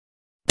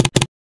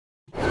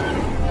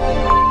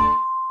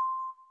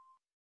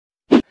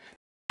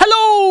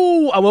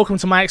Hello and welcome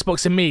to My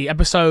Xbox and Me,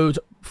 episode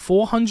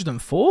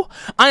 404.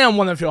 I am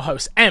one of your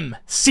hosts,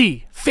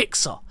 MC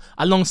Fixer,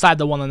 alongside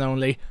the one and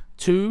only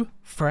Two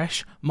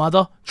Fresh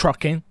Mother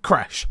Trucking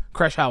Crash.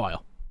 Crash, how are you?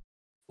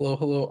 Hello,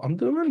 hello. I'm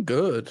doing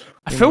good.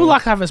 I feel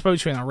like I haven't spoken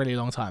to you in a really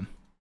long time.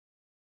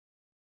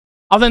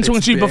 Other than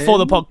talking to you before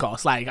the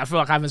podcast, like I feel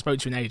like I haven't spoken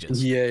to you in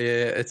ages. Yeah.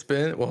 It's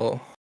been,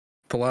 well,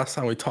 the last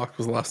time we talked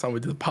was the last time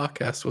we did the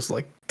podcast was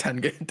like 10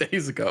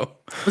 days ago.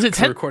 Was it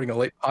 10? We're recording a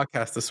late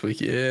podcast this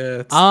week. Yeah.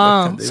 It's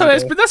like 10 days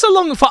ago. That's a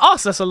long, for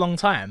us, that's a long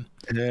time.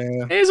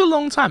 Yeah. It is a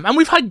long time. And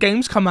we've had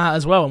games come out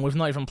as well and we've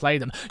not even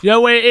played them. You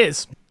know where it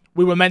is?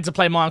 We were meant to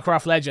play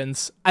Minecraft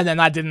Legends, and then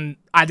I didn't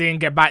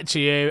get back to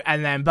you,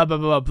 and then blah blah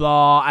blah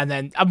blah, and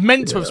then I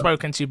meant to have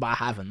spoken to you, but I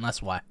haven't.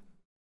 That's why.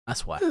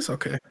 It's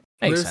okay.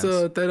 Makes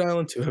There's Dead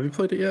Island 2. Have you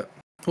played it yet?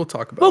 We'll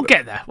talk about it.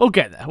 We'll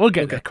get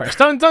there, Chris.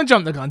 Don't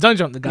jump the gun. Don't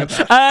jump the gun.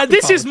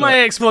 This is My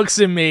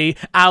Xbox and Me,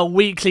 our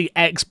weekly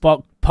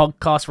Xbox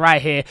podcast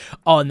right here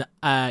on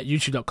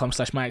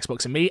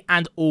youtube.com/myxboxandme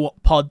and all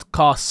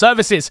podcast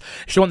services.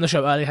 If you want the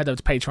show early, head over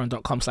to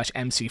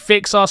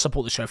patreon.com/mcfixer.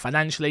 Support the show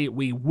financially.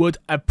 We would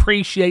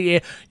appreciate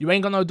it. You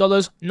ain't got no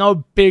dollars,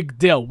 no big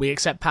deal. We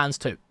accept pounds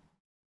too.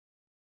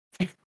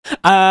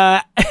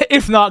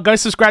 If not, go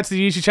subscribe to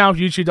the YouTube channel,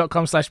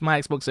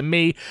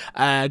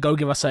 youtube.com/myxboxandme. Go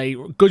give us a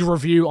good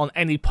review on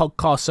any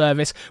podcast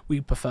service.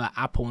 We prefer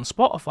Apple and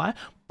Spotify,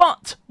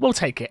 but we'll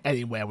take it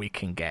anywhere we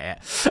can get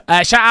it.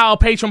 Shout out our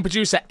Patreon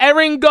producer,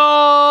 Erin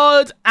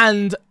God,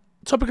 and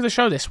topic of the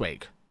show this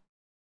week,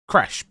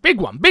 Crash.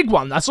 Big one.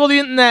 I saw the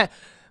internet.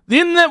 The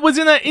internet was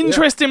in an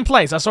interesting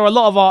place. I saw a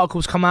lot of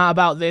articles come out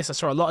about this. I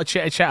saw a lot of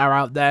chitter-chatter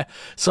out there.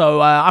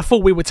 So I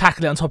thought we would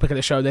tackle it on topic of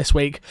the show this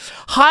week.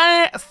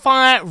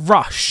 Hi-Fi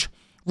Rush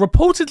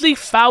reportedly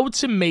failed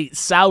to meet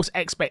sales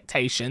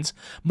expectations.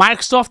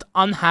 Microsoft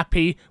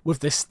unhappy with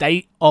the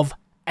state of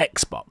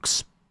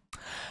Xbox.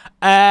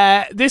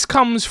 This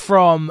comes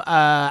from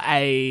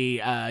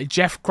a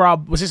Jeff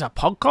Grubb. Was this a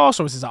podcast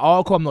or was this an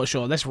article? I'm not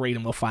sure. Let's read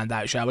and we'll find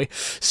out, shall we?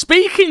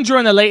 Speaking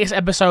during the latest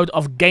episode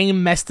of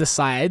Game Mess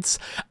Decides,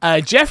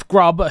 Jeff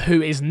Grubb,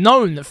 who is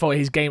known for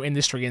his game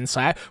industry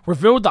insight,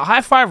 revealed that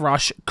Hi-Fi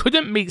Rush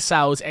couldn't meet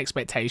sales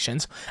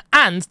expectations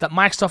and that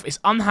Microsoft is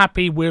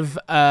unhappy with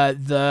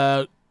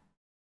the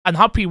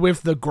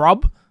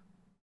Grubb.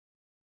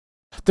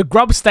 The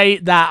Grubb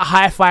state that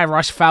Hi-Fi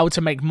Rush failed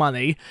to make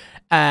money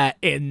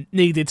it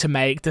needed to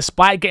make,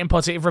 despite getting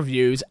positive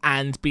reviews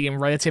and being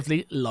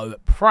relatively low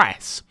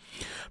price.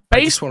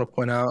 I just want to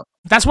point out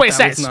that's what it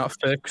says. Was not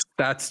fixed.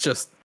 That's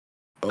just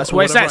that's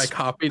what it says.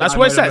 That's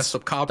what it says.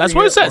 That's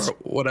what it says.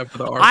 Whatever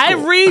the article. I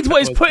read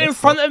what is put in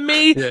front of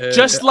me,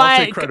 just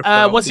like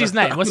what's his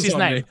name? What's his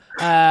name?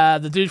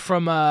 The dude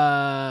from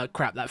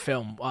that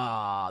film,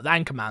 the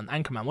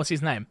Anchorman. What's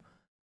his name?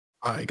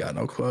 I got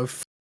no clue.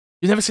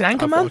 You never seen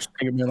Anchorman? I watched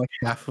Anchorman, like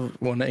half of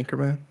one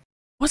Anchorman.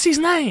 What's his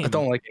name? I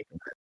don't like Anchorman.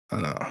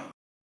 I know.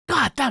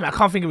 God damn it, I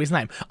can't think of his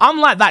name. I'm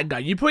like that guy.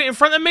 You put it in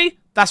front of me,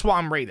 that's what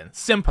I'm reading.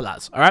 Simple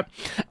as, alright?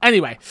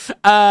 Anyway,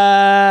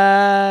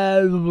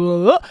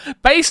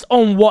 based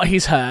on what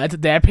he's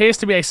heard, there appears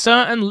to be a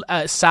certain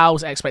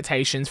sales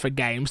expectations for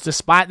games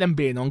despite them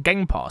being on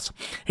Game Pass.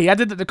 He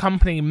added that the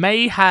company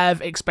may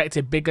have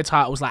expected bigger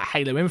titles like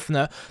Halo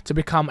Infinite to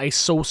become a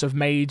source of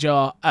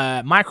major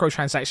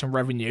microtransaction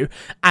revenue,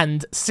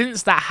 and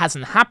since that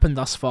hasn't happened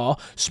thus far,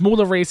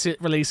 smaller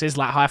releases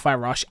like Hi-Fi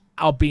Rush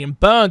are being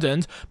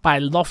burdened by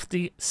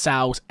lofty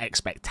sales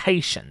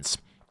expectations.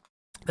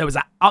 There was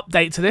an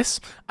update to this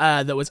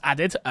that was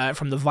added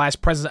from the Vice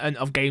President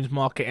of Games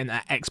Marketing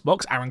at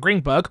Xbox, Aaron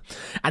Greenberg,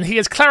 and he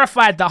has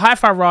clarified that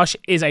Hi-Fi Rush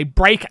is a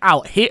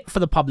breakout hit for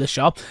the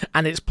publisher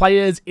and its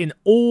players in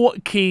all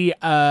key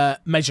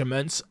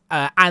measurements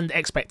and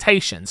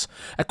expectations.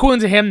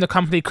 According to him, the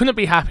company couldn't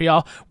be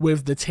happier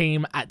with the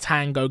team at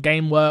Tango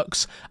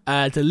Gameworks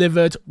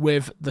delivered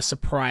with the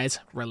surprise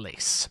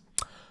release.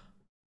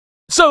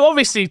 So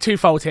obviously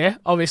twofold here.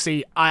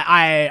 Obviously,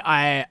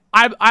 I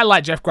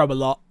like Jeff Grubb a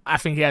lot. I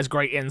think he has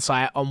great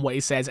insight on what he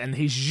says, and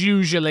he's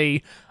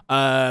usually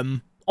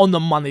on the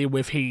money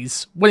with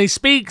when he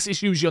speaks.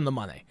 It's usually on the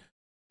money.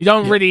 You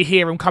don't really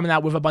hear him coming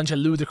out with a bunch of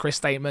ludicrous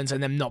statements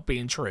and them not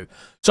being true.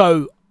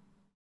 So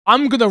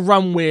I'm gonna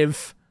run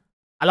with.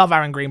 I love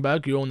Aaron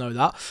Greenberg. You all know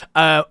that.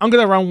 I'm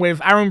gonna run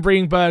with Aaron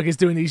Greenberg is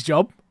doing his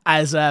job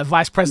as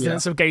Vice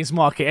President of Games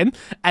Marketing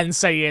and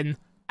saying.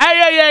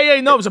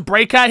 Hey, no, it was a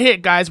breakout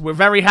hit, guys. We're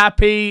very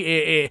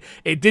happy.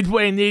 It did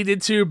what it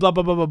needed to, blah,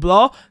 blah, blah, blah,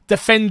 blah.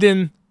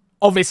 Defending,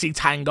 obviously,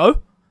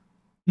 Tango,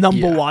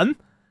 number one.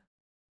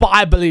 But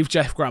I believe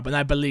Jeff Grubb, and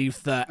I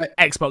believe that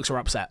Xbox are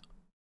upset.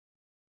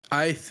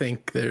 I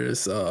think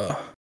there's a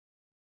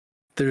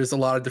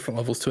lot of different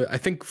levels to it. I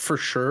think, for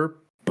sure,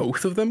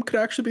 both of them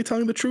could actually be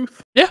telling the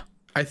truth. Yeah.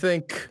 I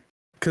think,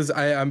 because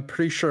I'm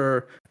pretty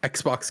sure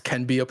Xbox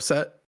can be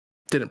upset.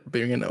 Didn't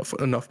bring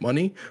enough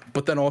money,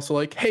 but then also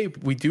like, hey,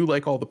 we do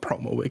like all the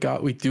promo we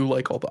got, we do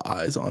like all the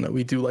eyes on it,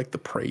 we do like the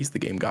praise the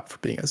game got for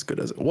being as good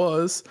as it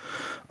was,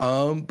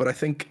 but I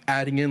think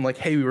adding in like,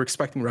 hey, we were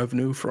expecting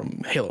revenue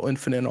from Halo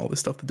Infinite and all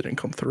this stuff that didn't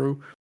come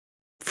through,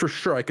 for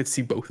sure, I could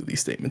see both of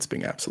these statements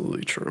being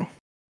absolutely true.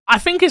 I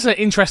think it's an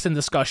interesting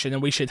discussion,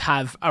 and we should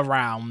have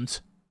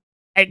around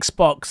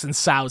Xbox and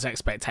sales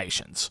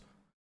expectations.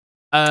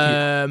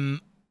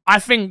 I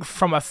think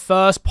from a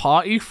first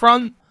party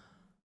front,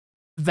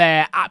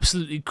 they're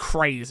absolutely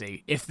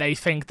crazy if they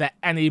think that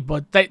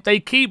anybody they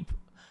keep.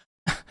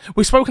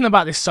 We've spoken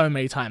about this so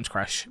many times,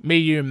 Crash. Me,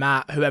 you,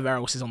 Matt, whoever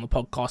else is on the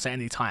podcast at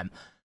any time.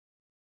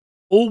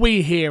 All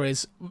we hear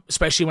is,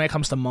 especially when it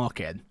comes to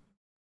marketing,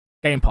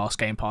 Game Pass,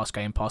 Game Pass,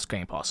 Game Pass,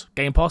 Game Pass,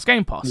 Game Pass,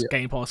 Game Pass,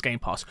 Game Pass, Game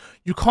Pass.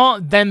 You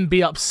can't then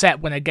be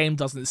upset when a game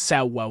doesn't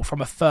sell well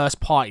from a first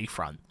party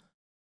front,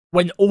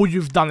 when all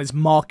you've done is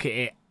market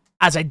it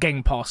as a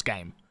Game Pass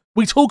game.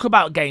 We talk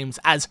about games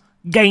as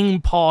Game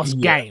Pass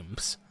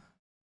games.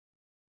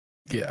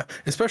 Yeah,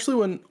 especially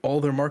when all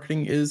their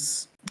marketing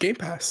is Game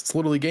Pass. It's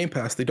literally Game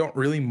Pass. They don't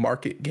really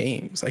market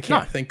games. I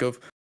can't think of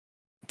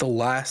the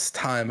last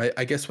time.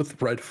 I guess with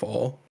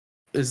Redfall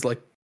is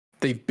like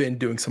they've been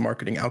doing some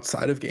marketing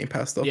outside of Game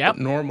Pass stuff. But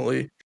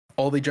normally,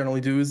 all they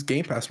generally do is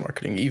Game Pass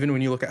marketing. Even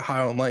when you look at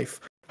High on Life,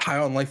 High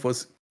on Life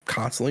was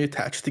constantly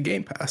attached to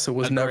Game Pass. It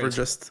was never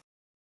just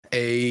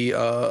a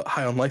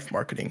High on Life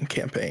marketing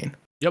campaign.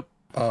 Yep.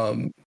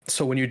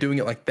 So when you're doing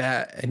it like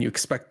that and you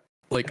expect,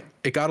 like,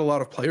 it got a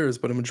lot of players,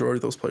 but a majority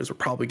of those players were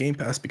probably Game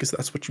Pass because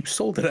that's what you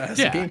sold it as,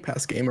 a Game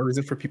Pass game, a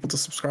reason for people to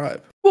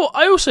subscribe. Well,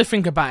 I also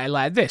think about it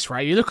like this,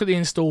 right? You look at the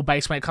install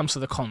base when it comes to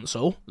the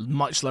console,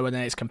 much lower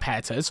than its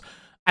competitors,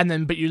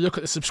 but you look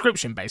at the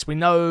subscription base. We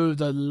know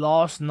the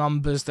last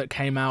numbers that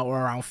came out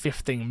were around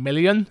 15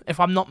 million, if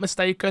I'm not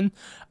mistaken.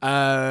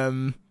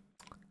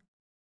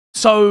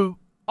 So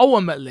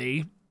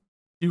ultimately,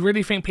 you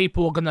really think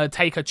people are going to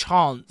take a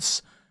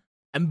chance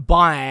and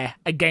buy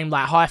a game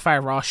like Hi-Fi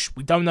Rush?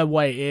 We don't know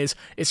what it is.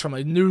 It's from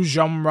a new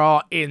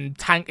genre in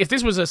If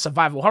this was a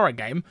survival horror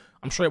game,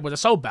 I'm sure it would have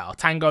sold better.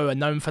 Tango are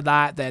known for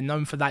that. They're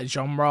known for that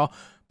genre.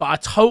 But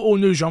a total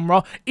new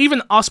genre,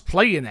 even us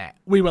playing it,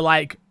 we were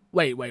like,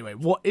 wait,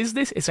 what is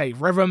this? It's a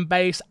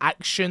rhythm-based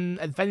action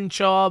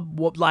adventure.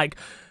 What, like,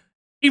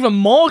 even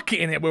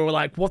marketing it, we were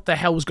like, what the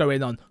hell's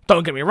going on?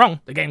 Don't get me wrong,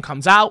 the game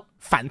comes out,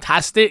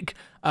 fantastic.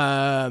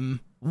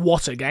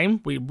 What a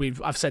game.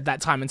 I've said that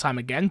time and time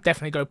again.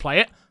 Definitely go play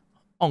it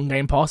on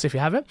Game Pass if you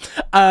have it.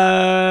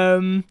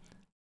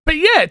 But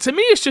yeah, to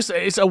me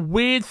it's a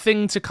weird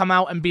thing to come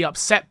out and be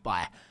upset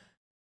by.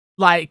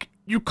 Like,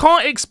 you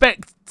can't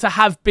expect to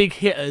have big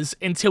hitters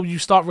until you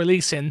start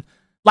releasing,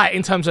 like,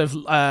 in terms of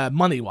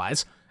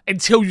money-wise,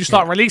 until you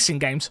start releasing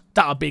games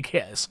that are big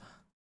hitters.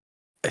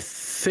 I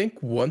think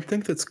one thing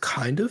that's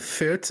kind of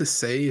fair to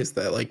say is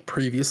that, like,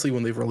 previously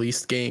when they've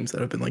released games that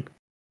have been, like,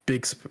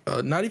 big,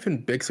 not even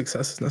big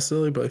successes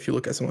necessarily, but if you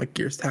look at something like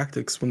Gears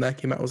Tactics, when that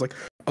came out, it was like,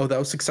 oh, that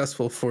was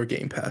successful for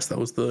Game Pass. That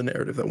was the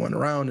narrative that went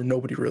around, and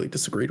nobody really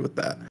disagreed with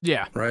that.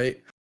 Yeah. Right?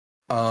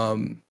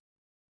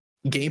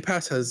 Game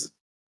Pass has,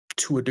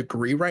 to a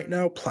degree right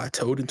now,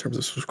 plateaued in terms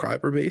of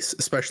subscriber base,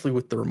 especially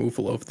with the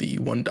removal of the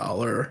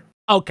 $1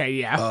 Okay,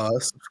 yeah.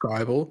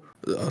 Subscribe.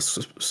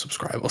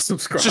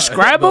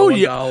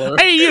 Yeah.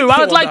 Hey, you!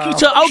 I'd like you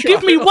to.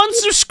 Give me one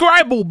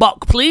subscribe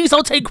buck, please.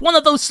 I'll take one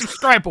of those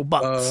subscribe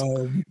bucks.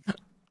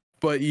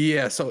 But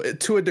yeah, so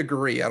to a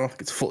degree, I don't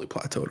think it's fully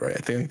plateaued, right? I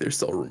think there's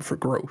still room for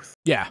growth.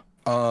 Yeah.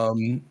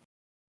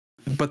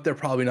 But they're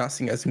probably not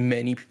seeing as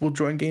many people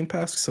join Game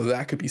Pass, so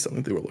that could be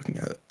something they were looking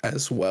at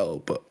as well.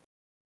 But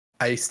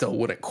I still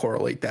wouldn't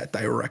correlate that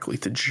directly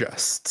to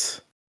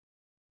just.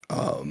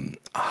 I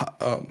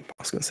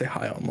was gonna say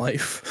High on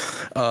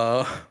Life.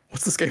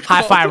 What's this game?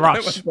 Hi-Fi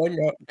Rush.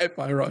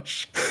 Hi-Fi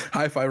Rush.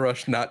 Hi-Fi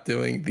Rush not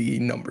doing the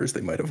numbers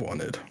they might have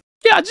wanted.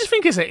 Yeah, I just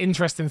think it's an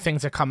interesting thing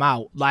to come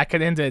out. Like, at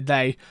the end of the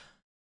day,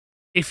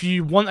 if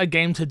you want a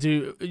game to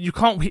do, you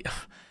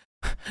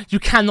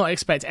cannot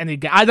expect any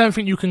game. I don't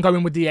think you can go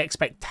in with the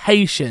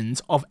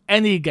expectations of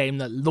any game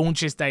that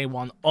launches day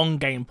one on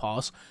Game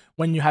Pass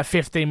when you have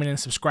 15 million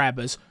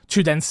subscribers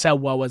to then sell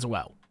well as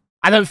well.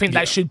 I don't think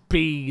that should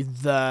be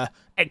the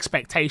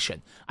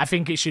expectation. I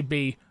think it should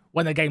be,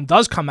 when a game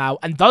does come out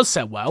and does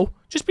sell well,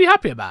 just be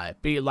happy about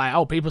it. Be like,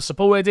 oh, people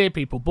supported it,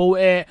 people bought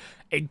it,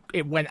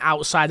 it went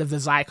outside of the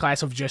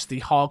zeitgeist of just the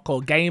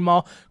hardcore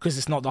gamer, because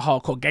it's not the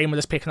hardcore gamer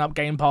that's picking up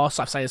Game Pass.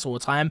 I say this all the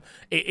time.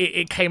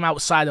 It came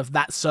outside of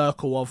that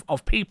circle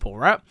of people,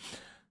 right?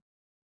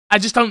 I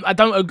just don't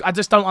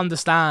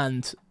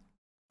understand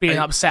being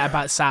upset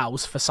about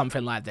sales for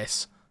something like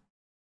this.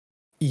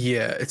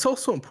 Yeah, it's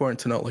also important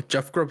to note, like,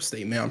 Jeff Grubb's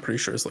statement, I'm pretty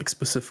sure, is, like,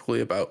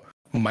 specifically about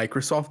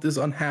Microsoft is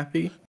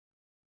unhappy.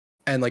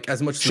 And, like,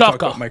 as much as we talk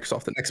about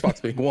Microsoft and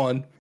Xbox being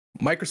one,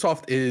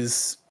 Microsoft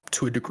is,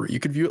 to a degree, you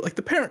could view it like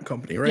the parent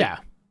company, right? Yeah.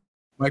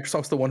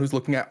 Microsoft's the one who's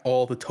looking at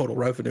all the total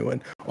revenue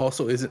and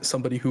also isn't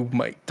somebody who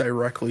might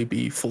directly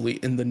be fully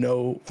in the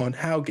know on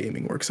how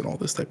gaming works and all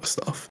this type of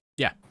stuff.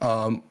 Yeah.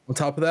 On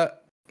top of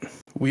that,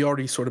 we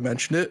already sort of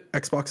mentioned it.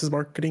 Xbox's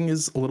marketing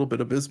is a little bit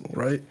abysmal,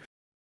 right?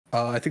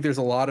 I think there's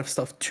a lot of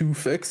stuff to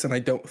fix, and I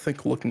don't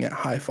think looking at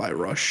Hi-Fi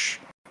Rush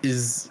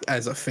is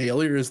as a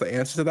failure is the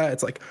answer to that.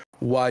 It's like,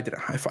 why didn't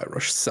Hi-Fi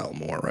Rush sell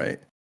more,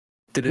 right?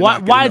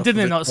 Why did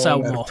it not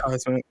sell more?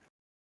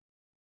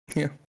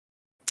 Yeah.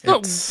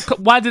 Look,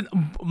 why did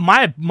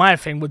my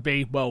thing would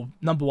be, well,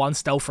 number one,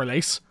 stealth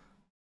release.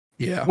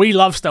 Yeah. We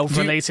love stealth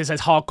releases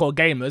as hardcore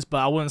gamers, but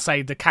I wouldn't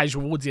say the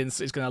casual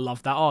audience is going to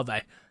love that, are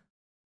they?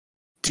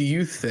 Do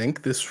you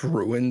think this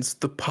ruins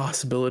the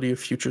possibility of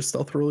future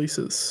stealth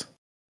releases?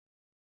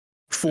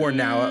 For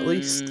now, at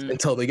least,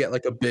 until they get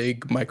like a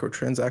big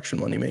microtransaction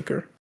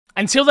moneymaker.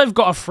 Until they've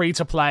got a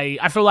free-to-play,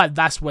 I feel like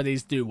that's where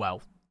these do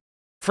well.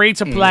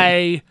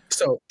 Free-to-play,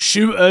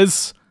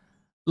 shooters.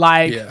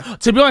 Like,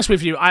 to be honest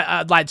with you,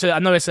 I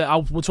know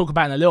we'll talk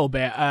about in a little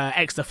bit,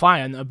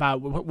 XDefiant,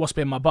 about what's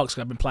been in my box,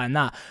 because I've been playing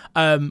that.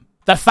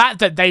 The fact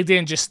that they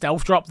didn't just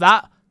stealth drop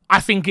that,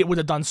 I think it would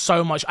have done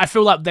so much. I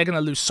feel like they're going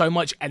to lose so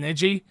much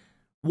energy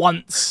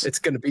once.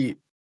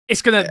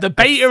 The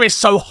beta is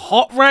so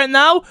hot right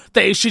now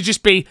that it should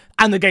just be,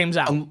 and the game's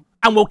out.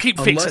 And we'll keep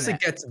fixing it. Unless it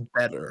gets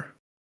better.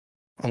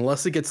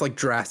 Unless it gets like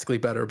drastically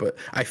better, but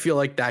I feel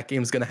like that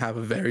game's gonna have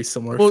a very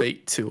similar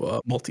fate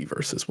to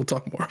Multiverses. We'll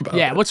talk more about it.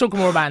 Yeah, we'll talk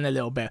more about it in a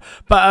little bit.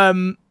 But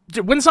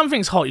when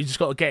something's hot, you just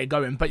got to get it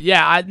going. But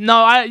yeah, I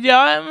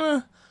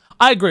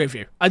agree with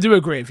you. I do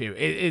agree with you.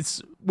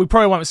 We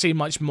probably won't see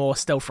much more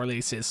stealth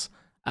releases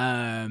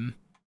going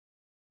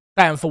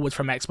forward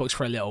from Xbox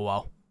for a little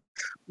while.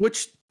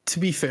 Which, to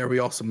be fair, we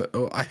also,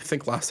 I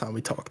think last time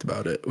we talked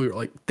about it, we were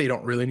like, they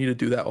don't really need to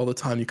do that all the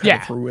time. You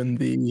kind of ruin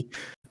the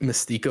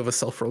mystique of a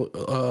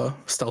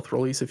stealth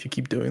release if you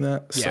keep doing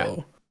that. Yeah.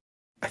 So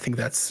I think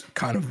that's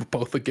kind of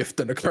both a gift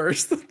and a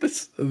curse that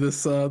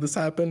this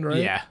happened, right?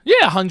 Yeah,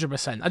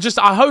 100%.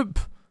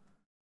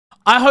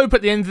 I hope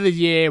at the end of the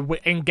year,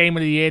 in Game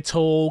of the Year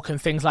talk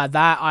and things like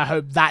that, I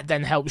hope that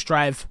then helps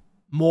drive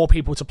more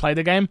people to play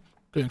the game.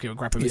 Couldn't give a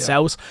crap if it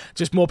sells.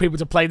 Just more people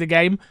to play the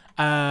game.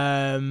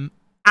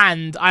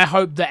 And I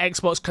hope that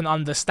Xbox can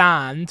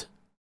understand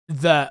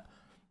that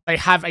they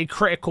have a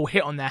critical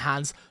hit on their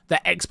hands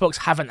that Xbox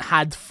haven't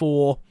had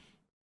for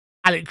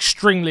an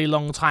extremely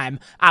long time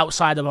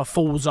outside of a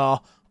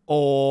Forza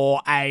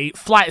or a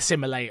Flight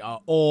Simulator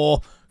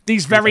or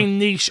these very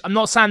niche... I'm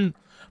not saying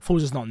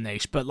Forza's not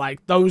niche, but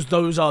like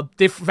those are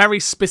very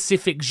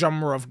specific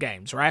genre of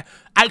games, right?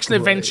 Action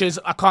adventures,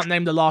 I can't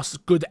name the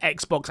last good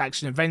Xbox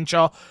action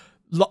adventure.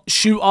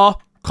 Shooter,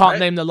 can't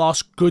name the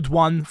last good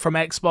one from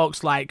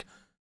Xbox. Like,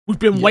 we've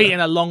been waiting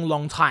a long,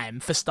 long time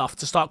for stuff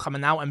to start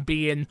coming out and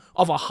being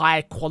of a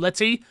high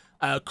quality,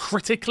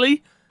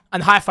 critically,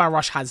 and Hi-Fi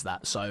Rush has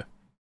that, so...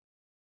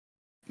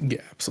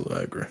 Yeah, absolutely,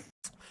 I agree.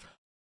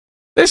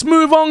 Let's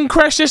move on,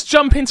 Crash. Let's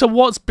jump into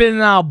what's been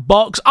in our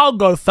box. I'll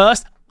go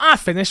first. I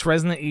finished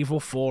Resident Evil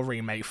 4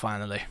 Remake,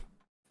 finally.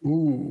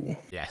 Ooh.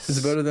 Yes. Is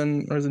it better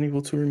than Resident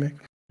Evil 2 Remake?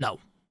 No.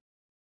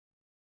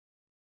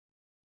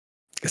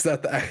 Is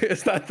that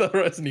the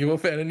Resident Evil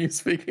fan in you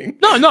speaking?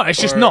 No, it's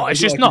just not. It's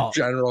just not.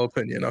 General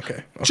opinion,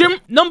 okay.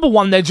 Number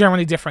one, they're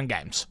generally different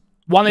games.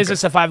 One is a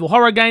survival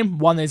horror game.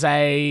 One is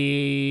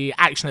a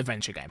action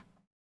adventure game.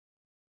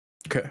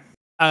 Okay.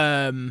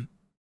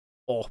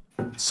 Or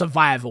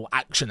survival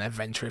action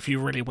adventure, if you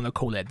really want to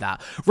call it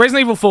that.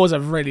 Resident Evil 4 is a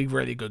really,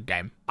 really good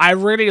game. I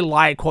really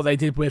like what they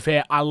did with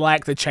it. I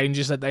like the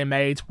changes that they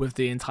made with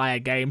the entire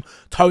game.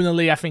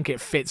 Tonally, I think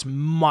it fits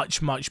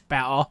much, much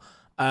better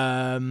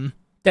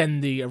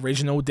than the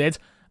original did.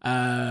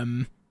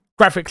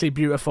 Graphically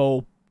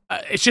beautiful.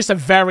 It's just a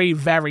very,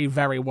 very,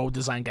 very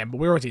well-designed game, but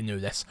we already knew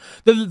this.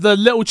 The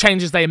little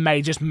changes they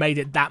made just made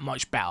it that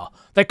much better.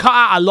 They cut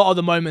out a lot of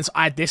the moments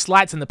I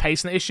disliked and the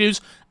pacing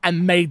issues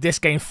and made this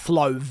game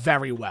flow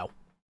very well.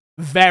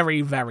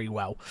 Very, very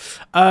well.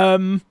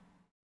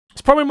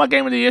 It's probably my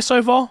game of the year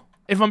so far,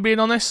 if I'm being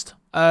honest.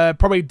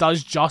 Probably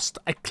does just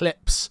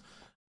eclipse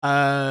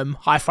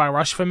Hi-Fi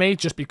Rush for me,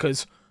 just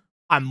because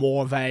I'm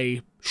more of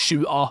a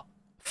shooter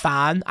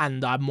fan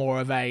and I'm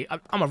a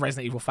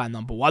Resident Evil fan,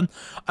 number one.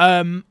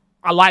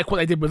 I like what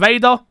they did with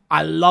Ada.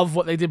 I love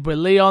what they did with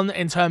Leon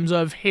in terms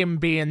of him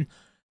being...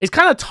 It's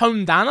kind of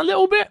toned down a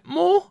little bit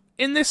more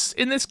in this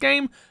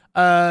game.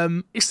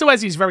 It still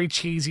has these very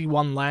cheesy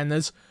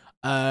one-liners,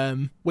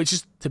 which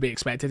is to be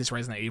expected. It's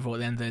Resident Evil at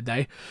the end of the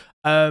day.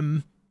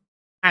 And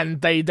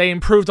they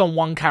improved on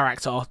one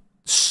character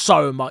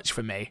so much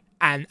for me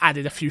and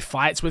added a few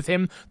fights with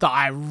him that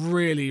I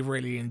really,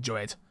 really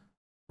enjoyed.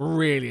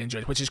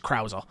 Which is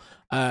Krauser.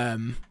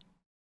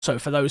 So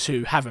for those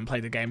who haven't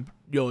played the game,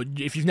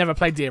 if you've never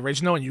played the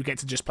original and you get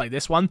to just play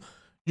this one,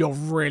 you're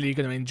really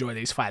going to enjoy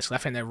these fights, because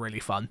I think they're really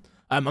fun.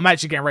 I'm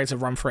actually getting ready to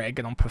run through it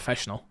again on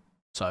professional.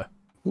 So.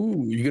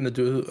 Ooh, you're going to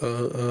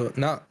do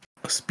not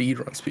a speed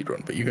run,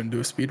 but you're going to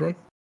do a speed run?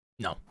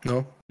 No.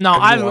 No?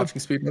 Have you been watching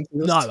speed runs?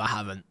 No, I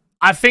haven't.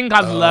 I think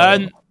I've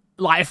learned,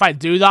 like, if I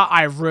do that,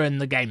 I ruin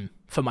the game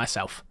for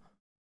myself.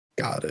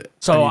 Got it.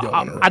 So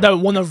I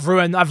don't want to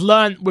ruin... I've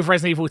learned with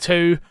Resident Evil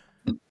 2,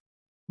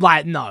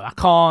 like, no, I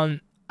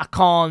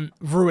can't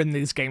ruin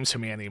these games for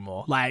me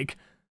anymore. Like,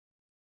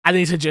 I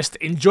need to just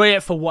enjoy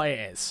it for what it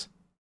is.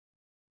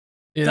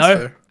 You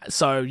know?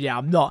 So, yeah,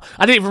 I'm not...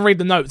 I didn't even read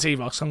the notes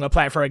either, so I'm going to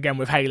play it through again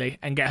with Haley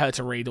and get her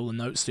to read all the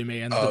notes to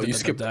me. And you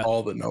skipped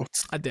all the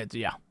notes. I did,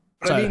 yeah.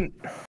 But I mean...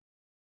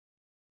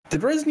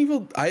 Did Resident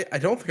Evil? I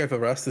don't think I've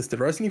ever asked this. Did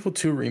Resident Evil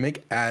 2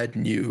 remake add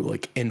new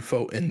like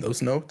info in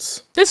those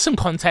notes? There's some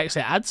context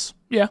it adds.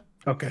 Yeah.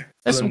 Okay.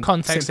 There's some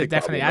context it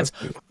definitely adds.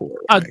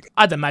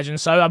 I'd imagine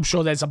so. I'm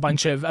sure there's a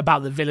bunch of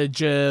about the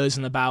villagers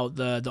and about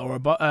the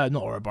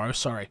not Ouroboros,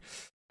 sorry.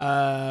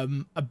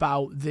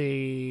 About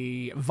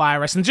the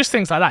virus and just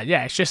things like that.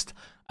 Yeah, it's just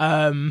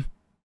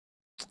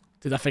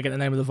did I forget the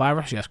name of the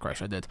virus? Yes,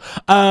 Crash, I did.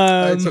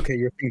 It's okay.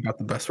 You're thinking about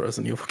the best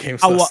Resident Evil games.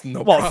 So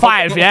what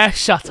 5? Yeah,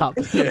 shut up.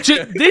 Yeah.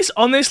 This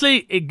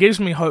honestly, it gives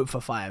me hope for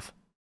 5.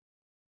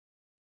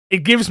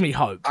 It gives me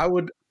hope. I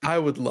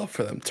would love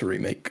for them to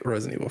remake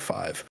Resident Evil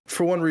 5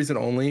 for one reason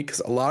only, because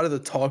a lot of the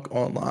talk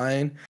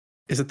online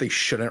is that they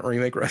shouldn't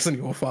remake Resident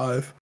Evil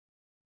 5,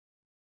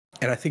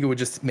 and I think it would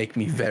just make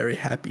me very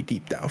happy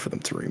deep down for them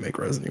to remake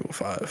Resident Evil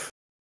 5.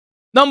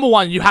 Number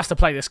one, you have to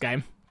play this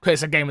game. Because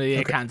it's a Game of the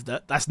Year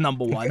candidate. That's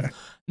number one. Okay.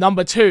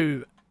 Number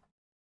two,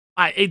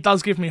 it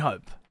does give me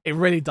hope. It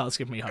really does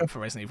give me hope for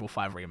Resident Evil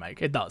 5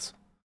 Remake. It does.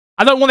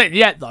 I don't want it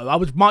yet, though. I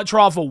would much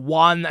rather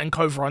 1 and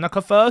Code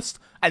Veronica first,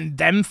 and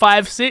then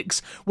 5, 6,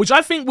 which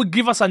I think would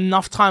give us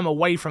enough time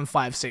away from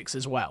 5, 6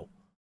 as well.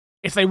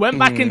 If they went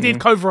back and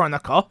did Code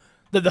Veronica,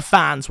 that the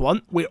fans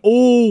want, we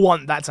all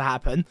want that to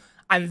happen,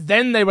 and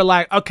then they were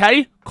like,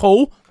 okay,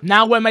 cool,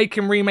 now we're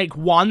making Remake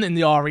 1 in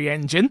the RE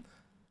engine.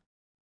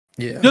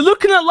 Yeah. You're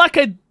looking at like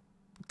a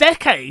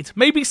decade,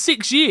 maybe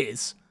 6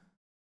 years.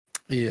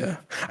 Yeah.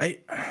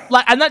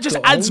 And that just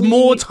adds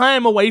more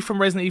time away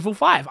from Resident Evil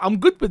 5. I'm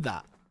good with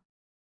that.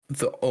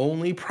 The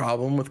only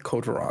problem with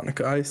Code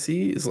Veronica I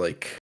see is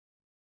like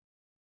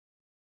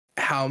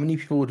how many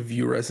people would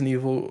view Resident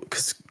Evil,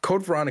 because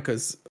Code Veronica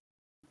is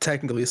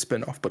technically a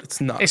spin-off, but it's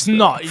not. It's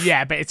not,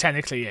 yeah, but it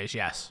technically is,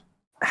 yes.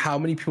 How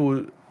many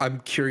people, I'm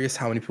curious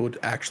how many people would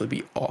actually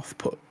be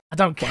off-put. I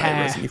don't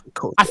care.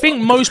 I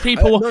think most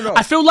people.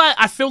 I feel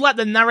like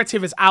the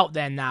narrative is out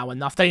there now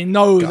enough. They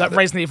know that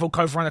Resident Evil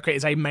Code Veronica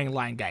is a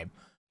mainline game.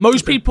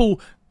 Most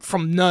people,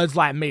 from nerds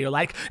like me, are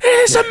like,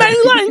 "It's a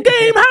mainline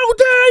game. How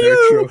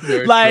dare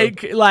you!"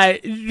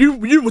 Like you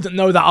wouldn't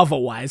know that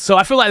otherwise. So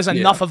I feel like there's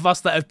enough of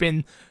us that have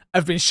been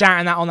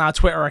shouting that on our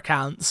Twitter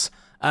accounts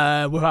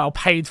with our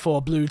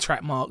paid-for blue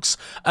track marks,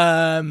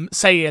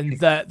 saying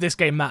that this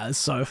game matters.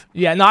 So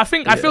yeah, no, I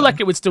feel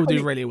like it would still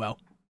do really well.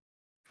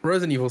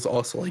 Resident Evil is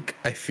also, like,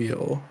 I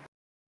feel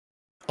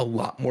a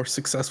lot more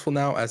successful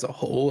now as a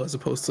whole, as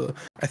opposed to,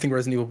 I think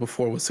Resident Evil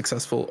before was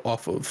successful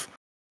off of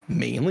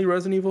mainly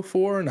Resident Evil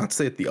 4. Not to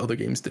say that the other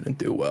games didn't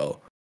do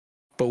well,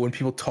 but when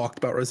people talked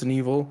about Resident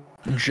Evil,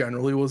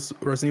 generally was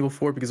Resident Evil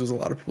 4 because it was a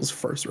lot of people's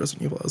first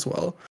Resident Evil as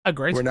well.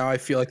 Agreed. Where now I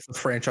feel like the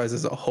franchise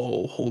as a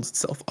whole holds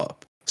itself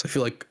up. So I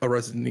feel like a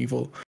Resident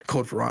Evil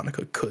Code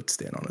Veronica could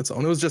stand on its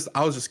own. I was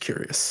just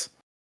curious.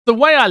 The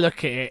way I look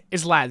at it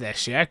is like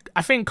this, yeah?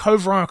 I think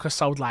Code Veronica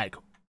sold like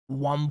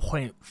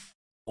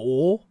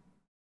 1.4.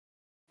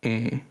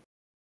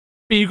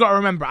 But you got to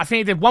remember, I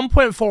think it did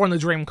 1.4 on the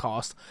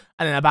Dreamcast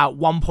and then about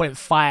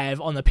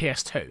 1.5 on the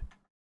PS2.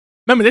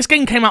 Remember, this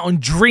game came out on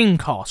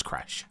Dreamcast,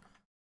 Crash.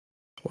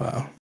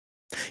 Wow.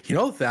 You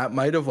know, that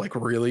might have like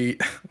really,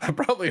 I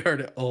probably heard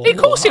it a lot. Of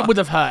course it would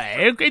have hurt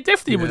it. It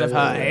definitely would have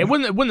hurt it. It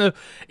wouldn't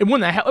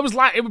have helped.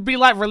 It would be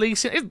like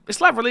releasing, it's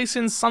like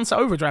releasing Sunset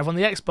Overdrive on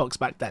the Xbox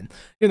back then.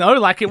 You know,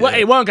 like it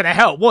weren't going to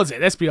help, was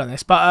it? Let's be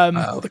honest. But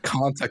the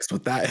context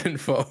with that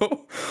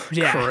info.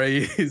 Yeah.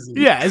 Crazy.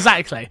 Yeah,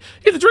 exactly.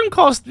 Yeah, the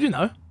Dreamcast, you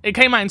know, it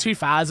came out in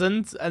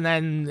 2000 and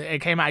then it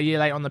came out a year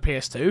later on the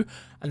PS2.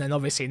 And then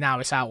obviously now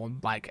it's out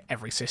on like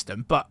every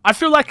system. But I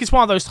feel like it's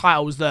one of those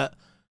titles that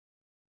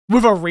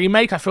with a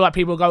remake, I feel like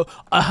people go,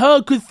 I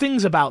heard good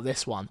things about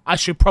this one. I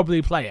should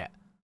probably play it.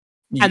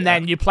 Yeah. And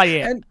then you play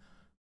it,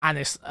 and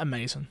it's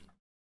amazing.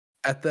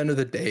 At the end of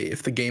the day,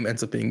 if the game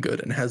ends up being good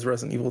and has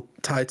Resident Evil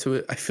tied to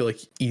it, I feel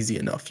like easy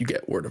enough. You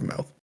get word of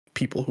mouth.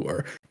 People who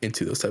are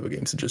into those type of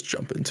games to just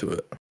jump into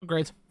it.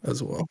 Agreed.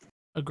 As well.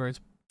 Agreed.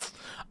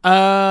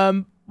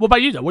 What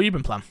about you, though? What have you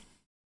been playing?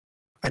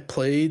 I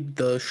played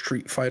the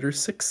Street Fighter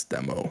 6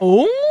 demo.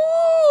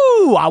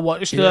 Oh, I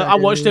watched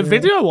the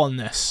video on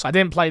this. I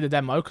didn't play the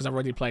demo because I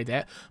already played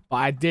it, but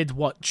I did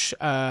watch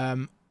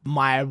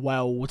My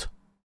World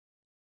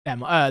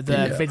demo,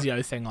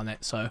 video thing on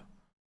it. So,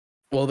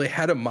 well, they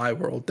had a My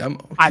World demo.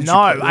 I know.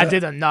 I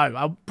didn't know.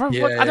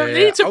 I don't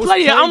need to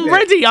play it. I'm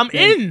ready. I'm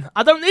in.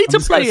 I don't need to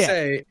play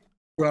it.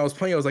 When I was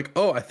playing, I was like,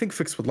 oh, I think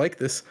Fix would like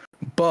this,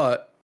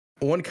 but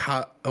one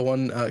caveat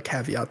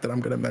that I'm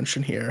going to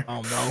mention here.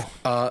 Oh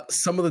no.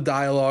 Some of the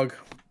dialogue,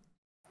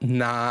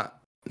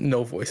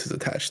 no voices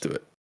attached to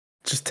it,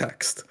 just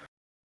text.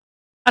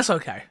 That's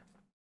okay.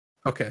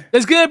 Okay.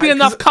 There's going to be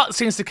enough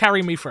cutscenes to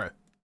carry me through.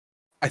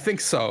 I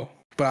think so,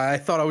 but I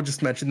thought I would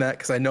just mention that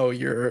because I know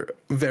you're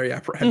very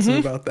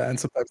apprehensive about that, and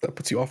sometimes that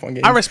puts you off on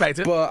games. I respect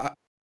it. But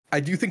I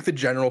do think the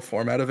general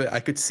format of it,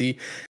 I could see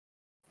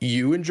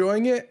you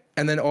enjoying it,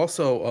 and then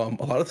also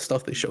a lot of the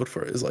stuff they showed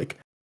for it is like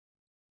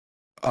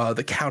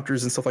the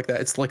counters and stuff like that.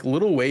 It's like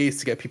little ways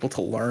to get people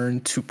to learn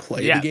to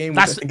play the game,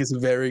 which I think is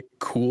very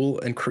cool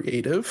and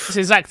creative. It's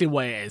exactly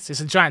what it is.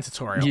 It's a giant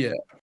tutorial. Yeah.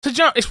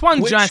 It's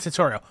one giant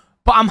tutorial.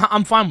 But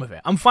I'm fine with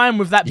it. I'm fine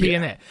with that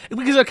being Yeah. it.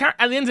 Because at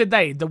the end of the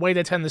day, the way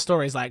they tell the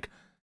story is like,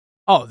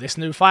 oh, this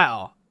new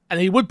fighter. And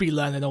he would be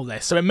learning all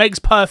this. So it makes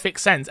perfect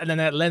sense. And then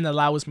it then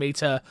allows me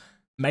to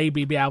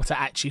maybe be able to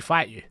actually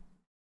fight you.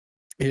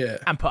 Yeah.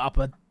 And put up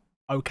a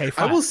okay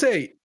fight. I will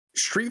say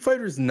Street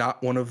Fighter is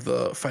not one of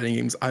the fighting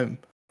games I'm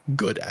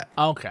good at.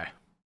 Okay.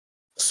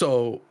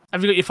 So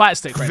have you got your fight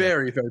stick ready?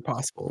 very, very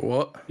possible.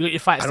 What? You got your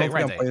fight I stick don't think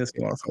ready? I'm playing this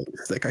game on a fight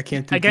stick. I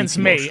can't do Against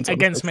deep me, motions on a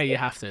against fight me, stick. you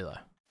have to though.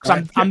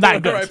 Because I'm that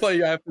Whenever I good. play,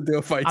 you have to do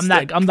a fight I'm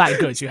stick. that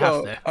good. You have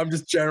So, to. I'm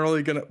just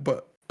generally gonna,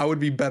 but I would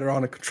be better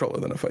on a controller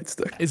than a fight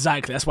stick.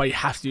 Exactly. That's why you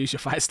have to use your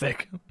fight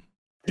stick.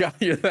 Yeah,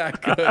 you're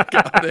that good.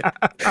 Got it.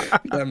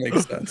 That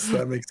makes sense.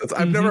 That makes sense.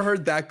 I've never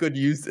heard that good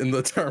used in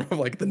the term of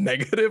like the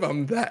negative.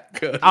 I'm that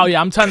good. Oh yeah,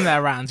 I'm turning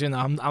that around. You know,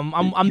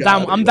 I'm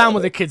down. I'm down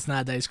with the kids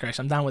nowadays, Chris.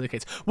 I'm down with the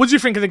kids. What do you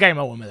think of the game,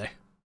 ultimately?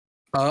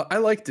 I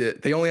liked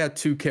it. They only had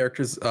two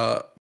characters,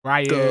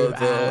 Ryu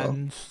the-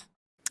 and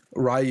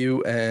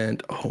Ryu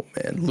and oh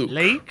man,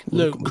 Luke.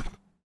 Luke.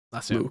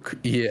 That's it. Luke.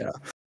 Yeah.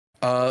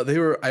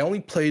 I only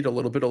played a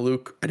little bit of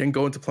Luke. I didn't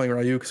go into playing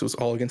Ryu because it was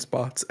all against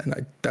bots, and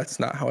that's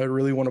not how I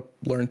really want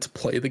to learn to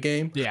play the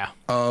game. Yeah.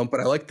 But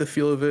I like the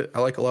feel of it. I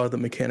like a lot of the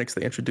mechanics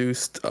they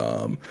introduced.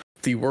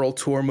 The World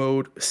Tour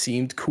mode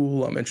seemed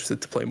cool. I'm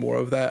interested to play more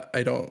of that.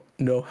 I don't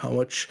know how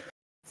much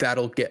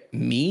that'll get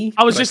me.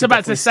 I was but just could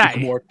about to definitely see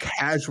say. a more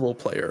casual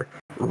player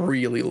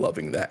really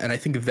loving that, and I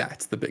think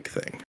that's the big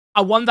thing.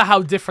 I wonder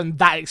how different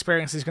that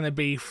experience is going to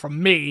be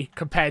from me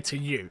compared to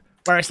you.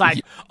 Where it's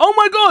like, oh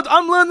my god,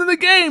 I'm learning the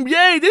game.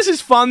 Yay, this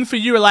is fun for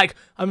you. Like,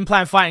 I've been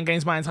playing fighting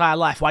games my entire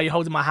life. Why are you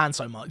holding my hand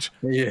so much?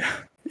 Yeah.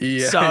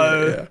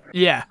 So,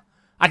 yeah.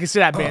 I can see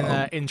that being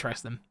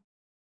interesting.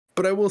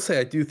 But I will say,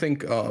 I do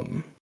think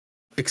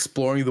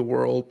exploring the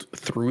world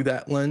through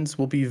that lens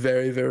will be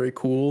very, very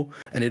cool.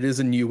 And it is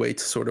a new way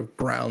to sort of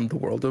ground the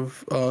world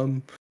of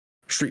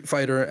Street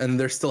Fighter. And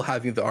they're still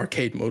having the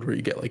arcade mode where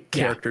you get like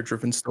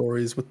character-driven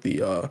stories with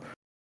the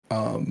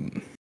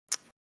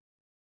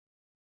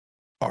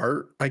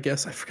art, I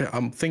guess. I forget.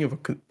 I'm thinking of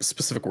a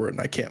specific word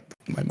and I can't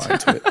put my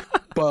mind to it.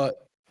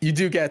 But you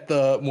do get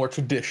the more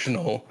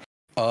traditional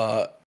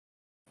I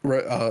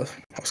was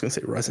gonna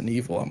say Resident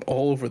Evil. I'm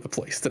all over the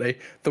place today.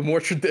 The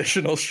more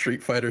traditional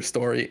Street Fighter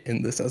story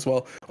in this as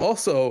well.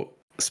 Also,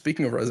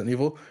 speaking of Resident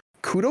Evil,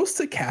 kudos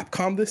to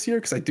Capcom this year,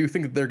 because I do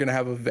think that they're gonna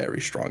have a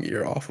very strong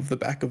year off of the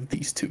back of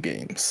these two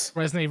games.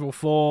 Resident Evil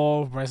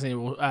 4,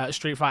 Resident Evil,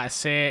 Street Fighter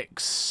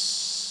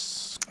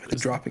 6. Are they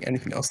dropping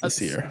anything else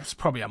this year? There's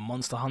probably a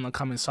Monster Hunter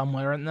coming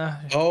somewhere, isn't there?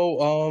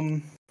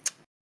 Oh,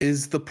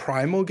 is the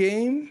Primal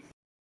game?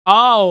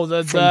 Oh,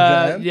 them?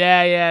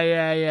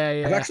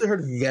 yeah. I've actually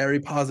heard very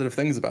positive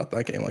things about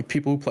that game. Like,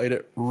 people who played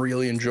it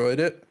really enjoyed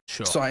it.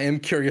 Sure. So I am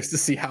curious to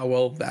see how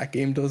well that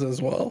game does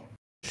as well.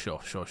 Sure.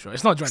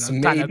 It's not So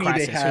Dino maybe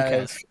Crisis. they Who have.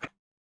 cares?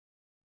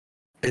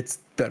 It's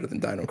better than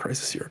Dino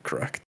Crisis. You're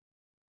correct.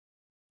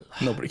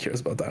 Nobody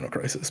cares about Dino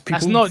Crisis. People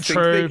That's who not think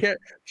true.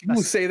 People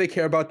who say they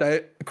care about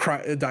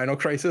Dino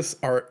Crisis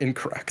are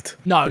incorrect.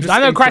 No, They're just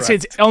Dino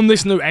Crisis incorrect. on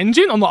this new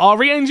engine, on the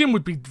RE engine,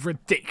 would be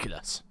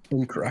ridiculous.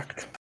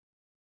 Incorrect.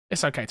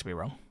 It's okay to be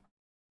wrong.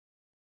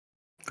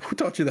 Who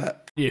taught you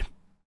that? You.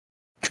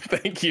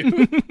 Thank you.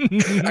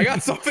 I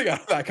got something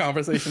out of that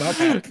conversation. I'm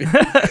happy.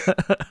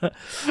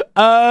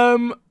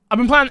 I've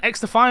been playing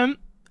X Defiant.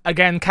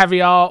 Again,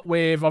 caveat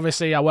with,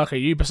 obviously I work at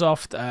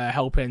Ubisoft,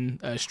 helping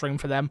stream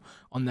for them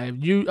on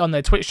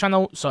their Twitch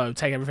channel, so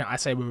take everything I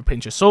say with a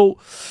pinch of salt.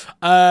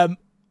 I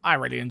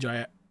really enjoy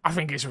it. I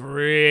think it's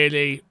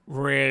really,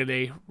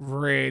 really,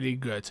 really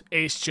good.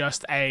 It's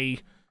just a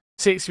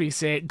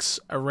 6v6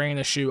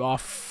 arena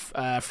shoot-off,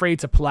 free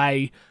to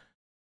play.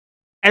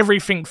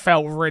 Everything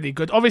felt really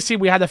good. Obviously,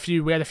 we had a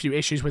few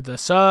issues with the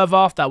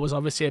server. That was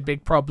obviously a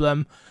big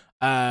problem.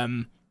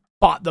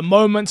 But the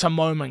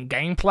moment-to-moment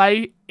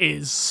gameplay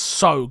is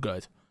so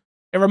good.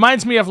 It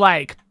reminds me of,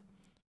 like,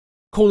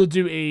 Call of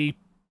Duty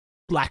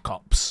Black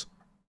Ops.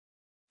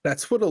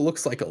 That's what it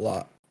looks like a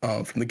lot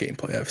from the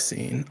gameplay I've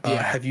seen.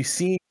 Yeah. Have you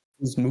seen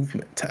his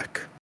movement tech?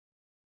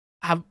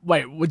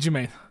 Wait, what do you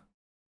mean?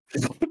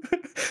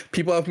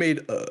 People have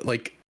made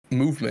like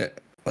movement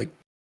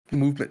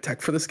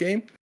tech for this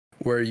game,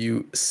 where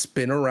you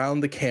spin around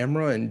the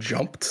camera and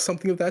jump to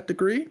something of that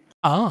degree.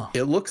 Oh.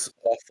 It looks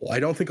awful.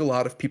 I don't think a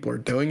lot of people are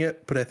doing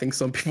it, but I think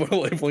some people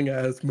are labeling it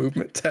as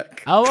movement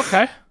tech. Oh,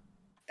 okay.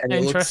 And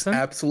it looks Interesting.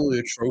 absolutely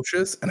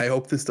atrocious, and I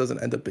hope this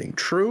doesn't end up being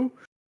true.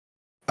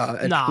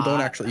 And people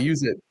don't actually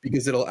use it,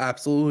 because it'll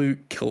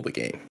absolutely kill the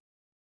game.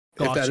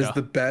 If that's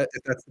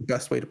the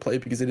best way to play,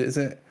 because it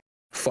isn't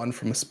fun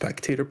from a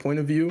spectator point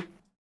of view.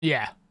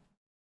 Yeah.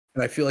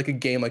 And I feel like a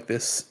game like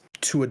this,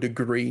 to a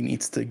degree,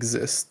 needs to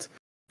exist,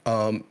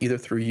 either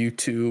through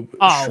YouTube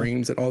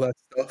streams and all that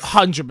stuff.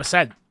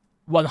 100%.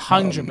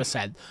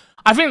 100%.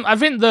 I think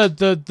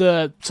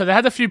the so they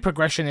had a few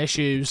progression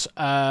issues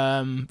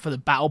for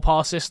the battle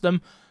pass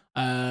system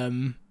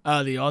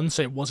early on,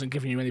 so it wasn't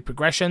giving you any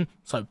progression.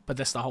 But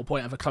that's the whole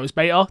point of a closed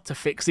beta, to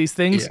fix these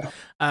things.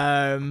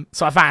 Yeah.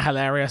 So I found it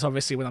hilarious,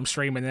 obviously, when I'm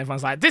streaming and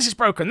everyone's like, this is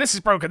broken.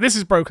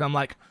 I'm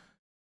like,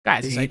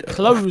 Guys, it's a Beta.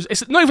 closed.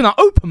 It's not even an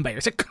open beta.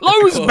 It's a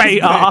closed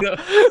beta.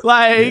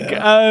 Like,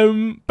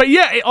 but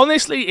yeah,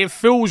 honestly, it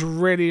feels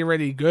really,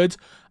 really good.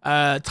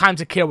 Time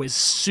to kill is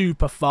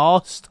super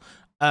fast,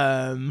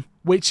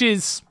 which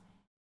is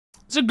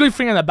it's a good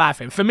thing and a bad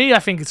thing. For me, I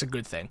think it's a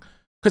good thing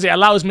because it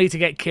allows me to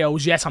get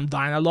kills. Yes, I'm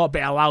dying a lot,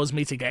 but it allows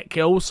me to get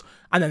kills.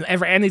 And then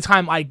any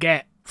time I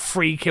get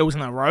 3 kills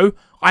in a row,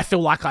 I feel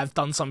like I've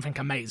done something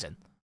amazing.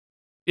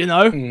 You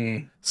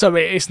know? So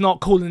it's not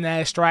calling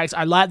airstrikes.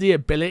 I like the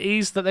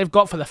abilities that they've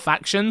got for the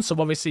factions. So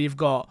obviously you've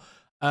got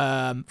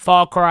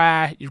Far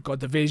Cry, you've got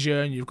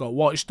Division, you've got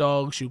Watch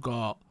Dogs, you've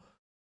got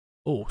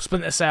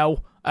Splinter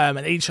Cell.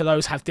 And each of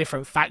those have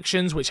different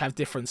factions which have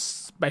different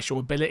special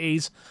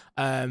abilities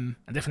and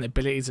different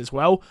abilities as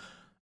well.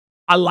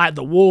 I like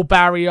the wall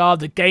barrier,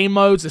 the game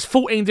modes. There's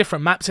 14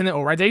 different maps in it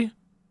already.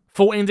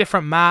 14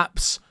 different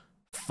maps,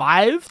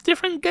 5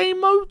 different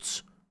game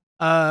modes.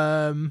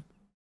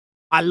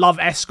 I love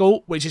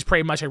Escort, which is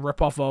pretty much a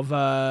ripoff of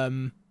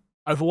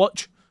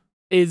Overwatch.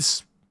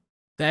 Is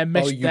their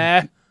mesh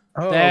there?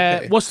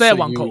 Okay. What's their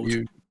one called?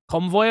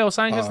 Convoy or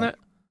something, isn't it?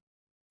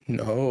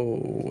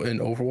 No, in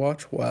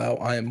Overwatch. Wow,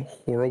 I am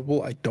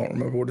horrible. I don't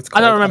remember what it's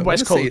called. I don't remember what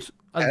it's called.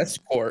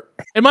 Escort.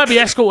 It might be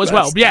Escort as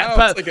well. Yeah,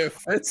 but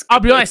like I'll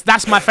be honest,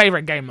 that's my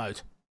favorite game mode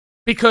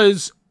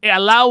because it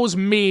allows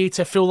me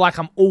to feel like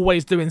I'm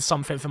always doing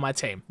something for my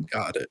team.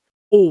 Got it.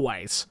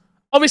 Always.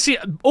 Obviously,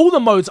 all the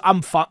modes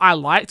I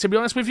like, to be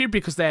honest with you,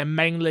 because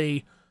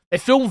they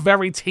feel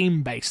very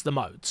team-based, the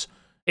modes.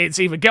 It's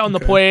either get on the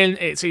point,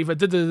 it's either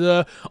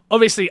da-da-da.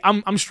 Obviously,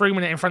 I'm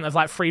streaming it in front of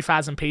like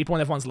 3,000 people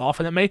and everyone's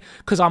laughing at me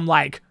because I'm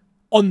like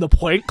on the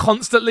point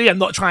constantly and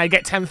not trying to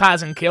get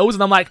 10,000 kills.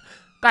 And I'm like,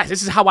 guys,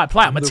 this is how I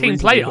play. I'm a team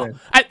player.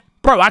 And,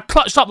 bro, I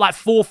clutched up like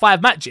 4 or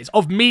 5 matches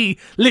of me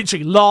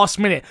literally last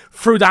minute,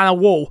 threw down a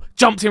wall,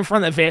 jumped in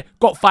front of it,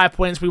 got 5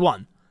 points, we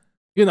won.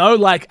 You know,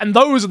 like, and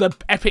those are the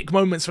epic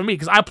moments for me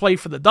because I play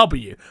for the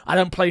W. I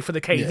don't play for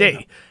the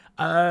KD.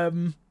 Yeah.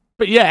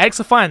 But yeah,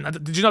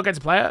 XDefiant. Did you not get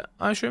to play it,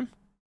 I assume?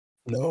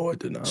 No, I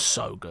did not.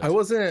 So good.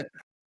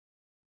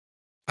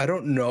 I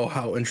don't know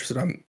how interested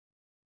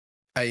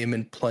I am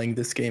in playing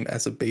this game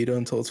as a beta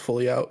until it's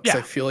fully out. Yeah.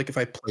 I feel like if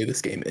I play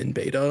this game in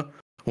beta,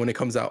 when it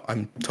comes out,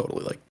 I'm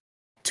totally like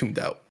tuned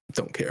out.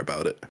 Don't care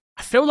about it.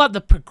 I feel like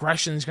the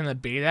progression is going to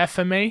be there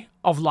for me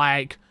of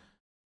like,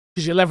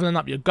 because you're leveling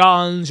up your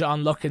guns, you're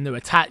unlocking new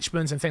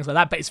attachments and things like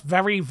that, but it's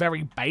very,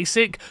 very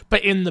basic,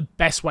 but in the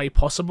best way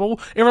possible.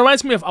 It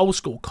reminds me of old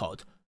school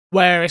COD,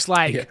 where it's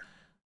like,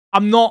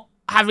 I'm not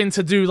having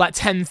to do like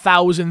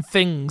 10,000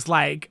 things,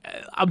 like,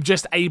 I'm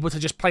just able to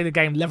just play the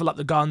game, level up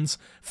the guns,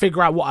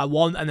 figure out what I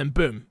want, and then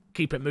boom,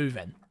 keep it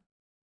moving.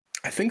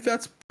 I think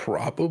that's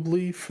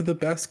probably for the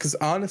best, because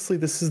honestly,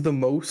 this is the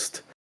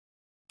most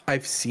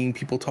I've seen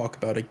people talk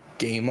about a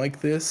game like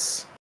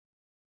this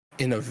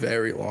in a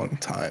very long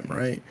time,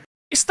 right?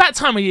 It's that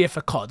time of year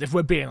for COD, if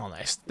we're being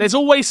honest. There's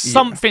always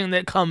something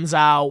that comes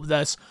out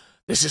that's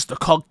this is the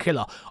COD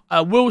killer.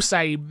 I will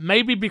say,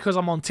 maybe because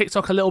I'm on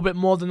TikTok a little bit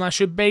more than I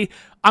should be,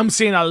 I'm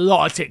seeing a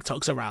lot of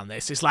TikToks around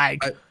this. It's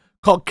like,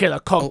 COD killer,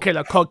 COD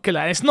killer, COD killer.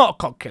 And it's not a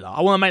COD killer.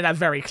 I want to make that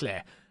very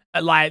clear.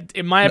 Like,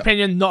 in my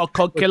opinion, not a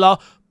COD killer,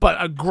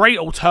 but a great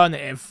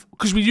alternative.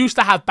 Because we used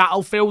to have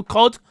Battlefield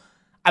COD,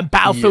 and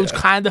Battlefield's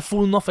kind of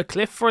fallen off a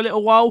cliff for a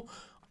little while.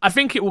 I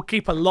think it will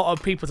keep a lot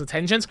of people's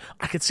attentions.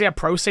 I could see a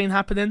pro scene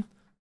happening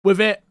with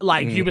it.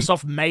 Like,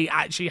 Ubisoft may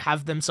actually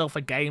have themselves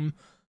a game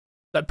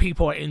that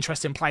people are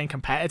interested in playing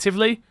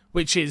competitively,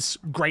 which is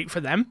great for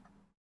them.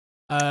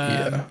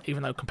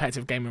 Even though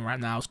competitive gaming right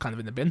now is kind of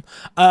in the bin.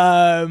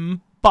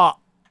 But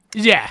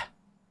yeah,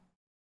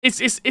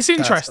 it's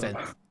interesting.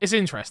 It's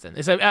interesting.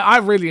 I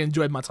really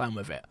enjoyed my time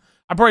with it.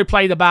 I probably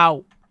played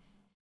about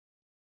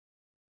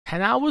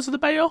 10 hours of the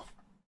beta.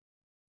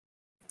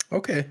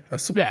 Okay.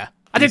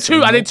 I did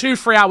 2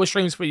 3-hour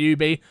streams for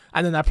Ubi,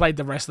 and then I played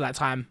the rest of that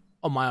time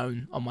on my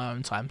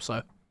own time.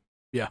 So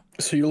yeah.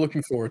 So you're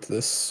looking forward to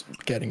this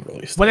getting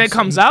released when it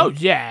comes out?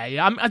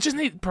 Yeah. I just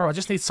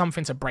need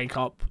something to break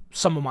up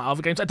some of my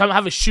other games. I don't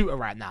have a shooter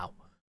right now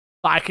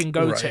that I can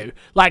go to.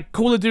 Like,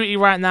 Call of Duty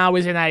right now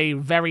is in a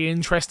very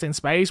interesting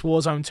space.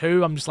 Warzone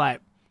 2, I'm just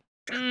like,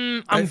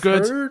 I'm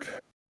good.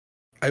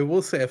 I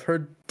will say I've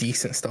heard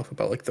decent stuff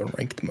about like the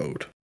ranked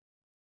mode.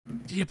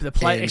 Yeah, but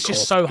it's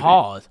just so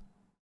hard.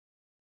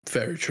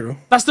 Very true.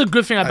 That's the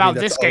good thing about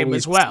this game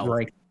as well.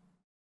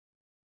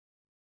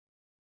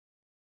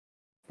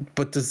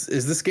 But is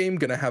this game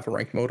gonna have a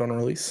ranked mode on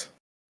release?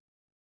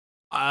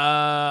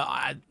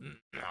 I'm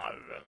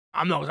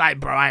not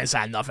like, bro. I ain't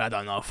saying nothing. I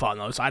don't know. Fuck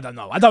knows. I don't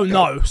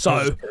know.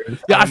 So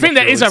yeah, I think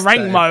there is a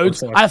rank mode.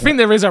 I think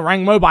there is a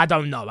rank mode, but I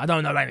don't know. I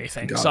don't know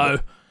anything. So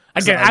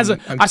again,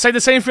 I say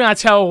the same thing I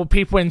tell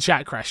people in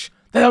chat, Crash.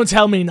 They don't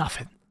tell me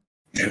nothing.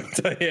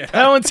 They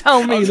don't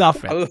tell me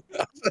nothing.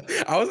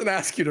 I wasn't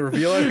asking you to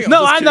reveal anything.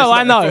 No, I know.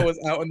 I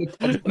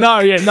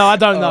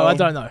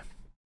don't know.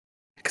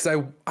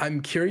 Because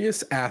I'm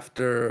curious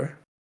after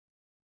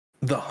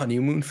the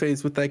honeymoon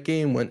phase with that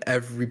game, when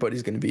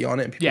everybody's going to be on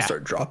it and people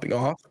start dropping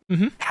off,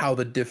 how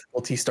the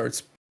difficulty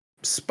starts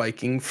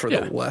spiking for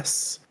the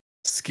less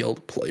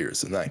skilled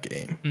players in that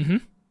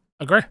game.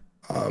 Agree.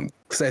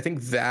 Because I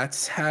think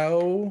that's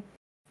how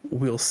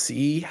we'll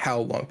see how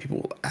long people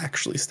will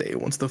actually stay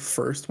once the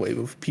first wave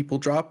of people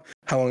drop,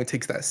 how long it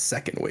takes that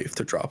second wave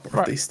to drop,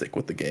 or if they stick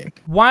with the game.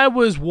 Why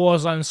was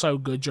Warzone so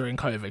good during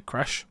COVID,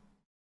 Crash?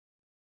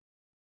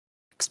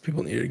 Because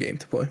people needed a game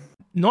to play.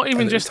 Not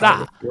even just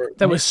that.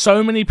 There were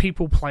so many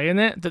people playing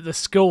it that the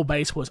skill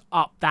base was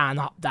up, down,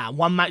 up, down.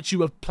 One match you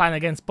were playing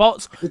against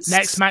bots,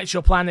 next match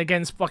you're playing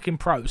against fucking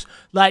pros.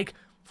 Like,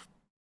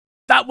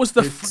 that was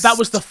the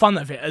fun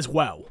of it as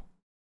well.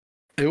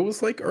 It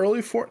was like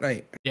early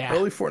Fortnite. Yeah.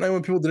 Early Fortnite,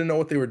 when people didn't know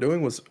what they were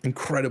doing, was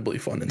incredibly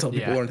fun until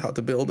people learned how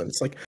to build. And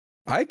it's like,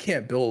 I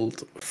can't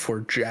build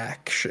for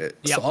jack shit.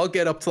 So I'll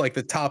get up to like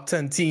the top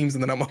 10 teams,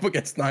 and then I'm up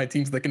against 9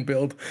 teams that can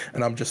build,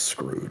 and I'm just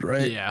screwed,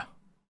 right? Yeah.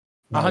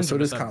 So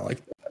it is kind of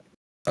like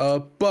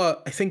that.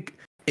 But I think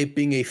it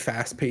being a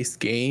fast-paced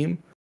game,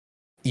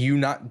 you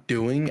not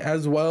doing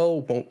as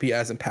well won't be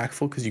as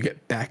impactful because you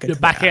get back into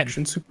the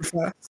action super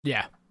fast.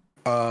 Yeah.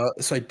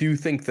 So I do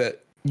think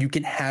that you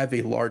can have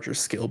a larger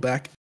skill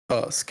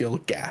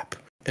gap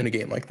in a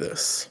game like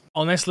this.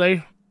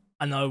 Honestly,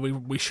 I know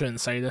we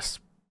shouldn't say this.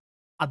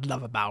 I'd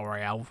love a battle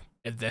royale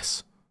in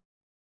this.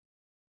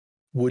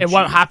 It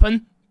won't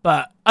happen,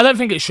 but I don't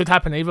think it should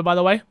happen either, by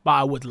the way, but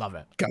I would love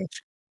it. Gotcha.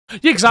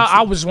 Yeah, because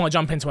I just want to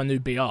jump into a new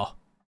BR.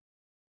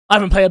 I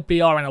haven't played a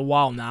BR in a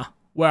while now,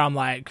 where I'm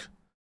like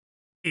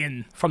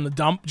in from the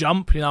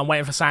jump, you know, I'm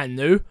waiting for something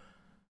new.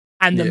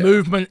 And the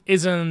movement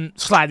isn't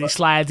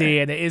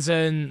slidey, and it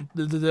isn't.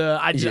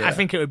 I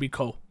think it would be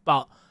cool,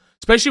 but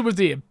especially with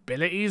the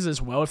abilities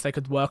as well, if they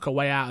could work a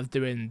way out of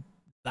doing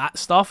that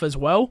stuff as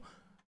well,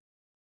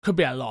 could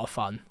be a lot of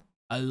fun.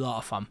 A lot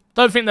of fun.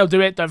 Don't think they'll do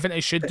it. Don't think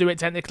they should do it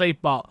technically,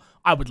 but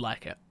I would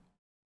like it.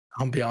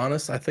 I'll be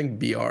honest. I think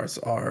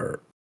BRs are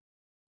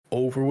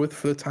over with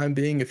for the time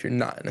being if you're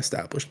not an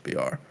established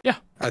BR. Yeah.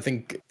 I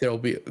think there'll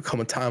come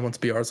a time once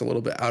BR is a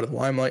little bit out of the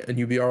limelight, a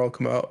new BR will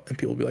come out, and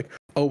people will be like,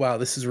 oh wow,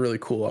 this is really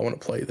cool, I want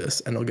to play this,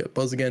 and they'll get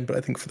buzz again. But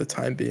I think for the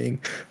time being,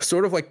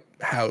 sort of like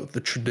how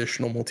the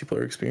traditional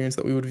multiplayer experience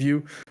that we would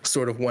view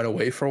sort of went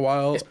away for a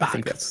while, I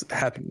think that's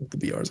happening with the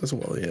BRs as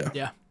well.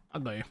 Yeah, I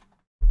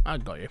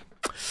got you.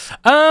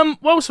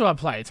 What else have I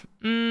played?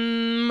 A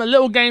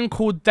little game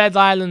called Dead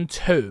Island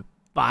 2.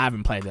 But I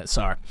haven't played it,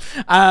 sorry.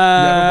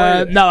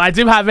 No, I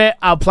do have it.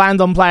 I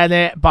planned on playing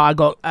it, but I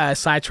got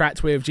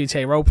sidetracked with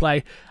GTA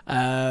Roleplay.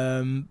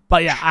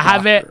 But yeah, I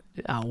have it.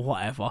 Oh,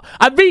 whatever.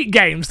 I beat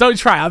games. Don't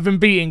try. I've been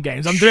beating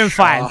games. I'm doing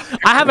fine.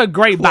 I have a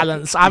great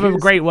balance. I have a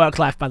great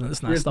work-life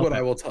balance now. Here's what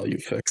I will tell you,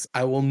 Fix.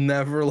 I will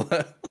never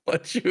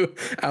let you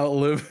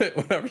outlive it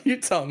whenever you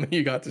tell me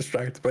you got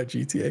distracted by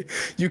GTA.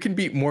 You can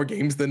beat more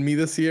games than me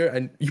this year,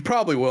 and you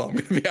probably will. I'm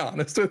going to be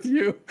honest with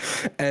you.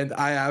 And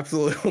I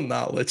absolutely will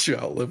not let you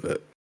outlive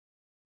it.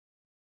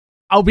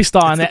 I'll be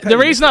starting it. The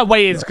reason I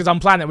waited is because I'm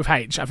playing it with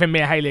H. I think me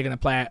and Haley are going to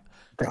play it.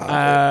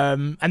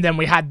 And then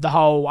we had the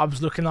whole, I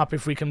was looking up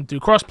if we can do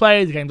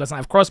crossplay. The game doesn't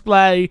have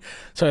crossplay.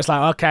 So it's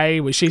like,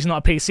 okay, well, she's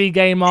not a PC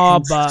gamer,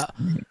 but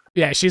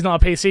yeah, she's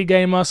not a PC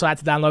gamer. So I had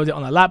to download it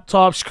on a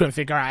laptop. She couldn't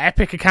figure out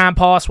Epic account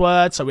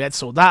password. So we had to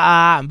sort that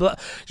out. And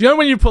you know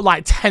when you put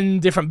like 10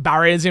 different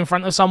barriers in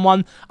front of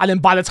someone, and then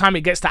by the time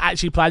it gets to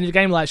actually playing the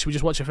game, like, should we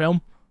just watch a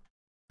film?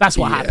 That's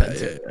what happened.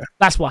 Yeah.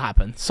 That's what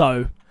happened.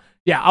 So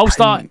yeah,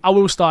 I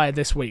will start it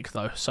this week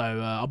though, so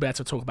I'll be able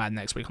to talk about it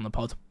next week on the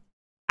pod.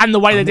 And the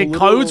way they did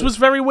codes was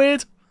very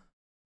weird.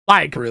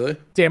 Like, really?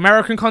 The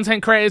American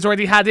content creators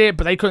already had it,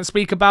 but they couldn't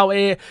speak about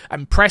it,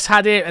 and press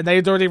had it, and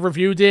they'd already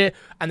reviewed it,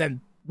 and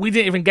then we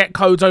didn't even get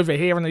codes over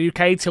here in the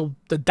UK till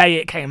the day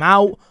it came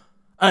out,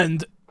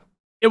 and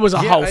it was a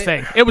whole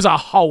thing. It was a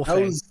whole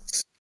thing.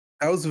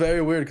 That was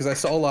very weird, because I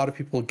saw a lot of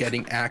people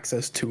getting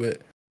access to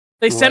it.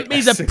 They sent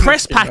me the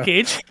press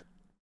package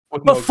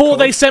before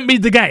they sent me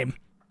the game.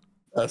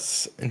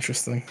 That's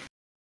interesting.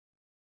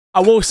 I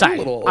will say,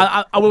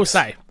 I will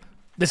say,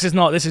 this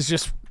is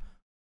just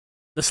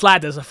the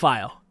sliders are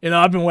fire. You know,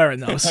 I've been wearing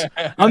those.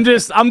 I'm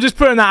just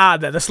putting that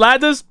out there. The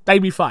sliders, they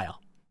be fire.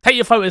 Take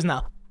your photos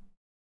now.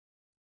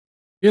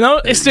 You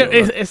know, it's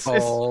Dead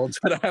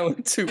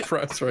Island 2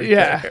 press right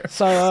there.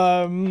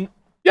 So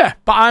yeah,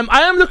 but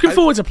I am looking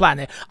forward to playing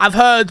it. I've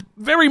heard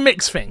very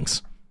mixed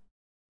things.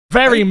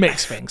 Very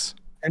mixed things.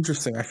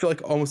 Interesting. I feel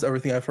like almost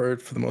everything I've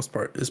heard for the most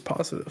part is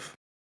positive.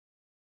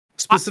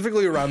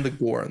 Specifically around the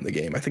gore in the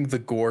game. I think the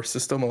gore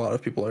system, a lot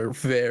of people are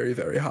very,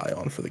 very high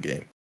on for the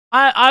game.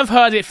 I've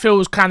heard it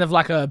feels kind of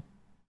like a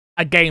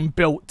game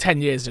built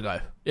 10 years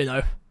ago, you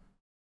know?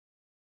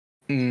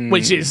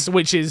 Which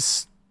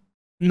is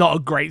not a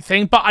great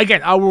thing. But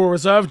again, I will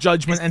reserve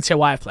judgment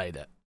until I've played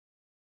it.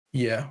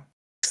 Yeah.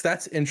 So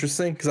that's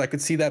interesting, because I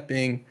could see that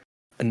being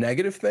a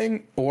negative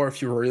thing, or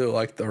if you really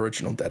like the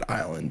original Dead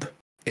Island,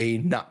 a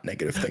not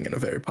negative thing and a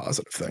very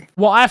positive thing.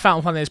 What I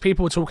found funny is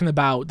people were talking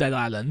about Dead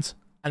Island,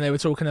 and they were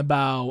talking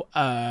about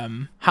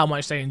how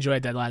much they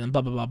enjoyed Dead Island,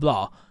 blah, blah, blah,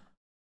 blah.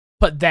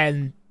 But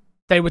then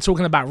they were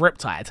talking about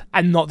Riptide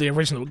and not the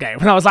original game.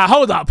 And I was like,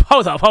 hold up.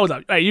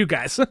 Hey, you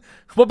guys,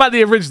 what about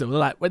the original? They're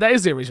like, well, that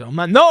is the original. I'm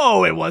like,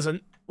 no, it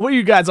wasn't. what are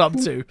you guys up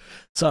to?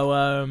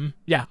 So,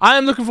 yeah, I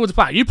am looking forward to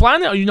playing. Are you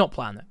playing it or are you not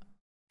playing it?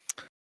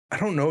 I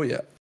don't know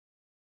yet.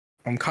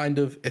 I'm kind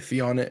of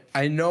iffy on it.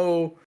 I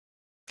know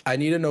I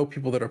need to know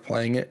people that are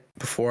playing it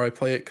before I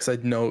play it because I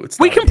know it's.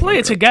 We can play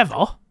it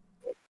together.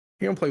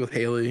 You can play with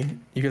Haley.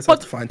 You guys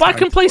have to find. But I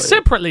can play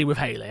separately with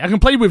Haley. I can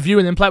play with you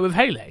and then play with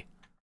Haley.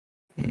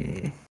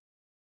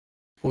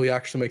 Will you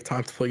actually make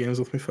time to play games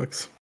with me,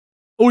 folks?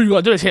 All you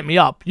gotta do is hit me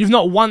up. You've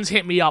not once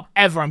hit me up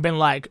ever and been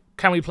like,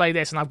 "Can we play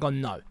this?" And I've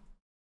gone no.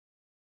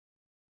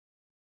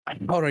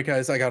 All right,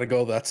 guys, I gotta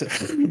go. That's it.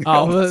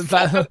 Oh,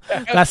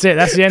 that's it.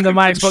 That's the end of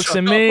my Xbox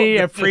and me.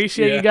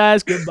 Appreciate you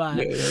guys.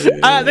 Goodbye.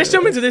 Let's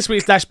jump into this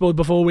week's dashboard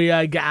before we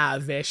get out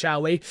of here,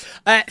 shall we?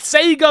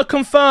 Sega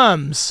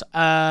confirms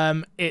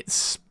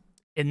its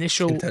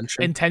initial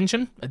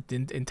intention.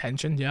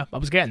 Yeah, I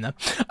was getting there.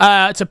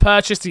 To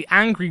purchase the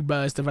Angry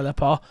Birds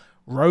developer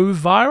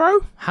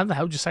Rovio. How the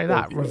hell did you say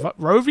that?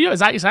 Rovio? Is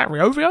that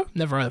Rovio?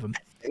 Never heard of them.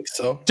 I think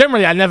so.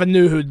 Generally, I never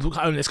knew who'd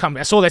own this company.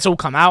 I saw this all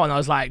come out, and I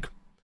was like.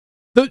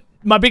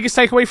 My biggest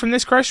takeaway from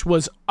this, Crash,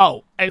 was,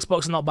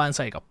 Xbox is not buying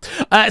Sega.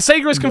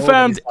 Sega has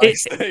confirmed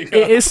it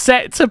is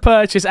set to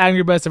purchase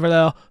Angry Birds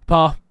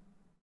developer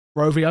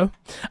Rovio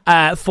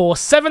for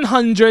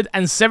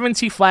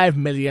 $775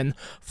 million,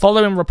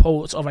 following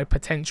reports of a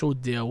potential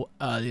deal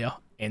earlier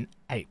in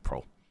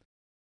April.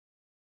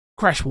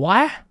 Crash,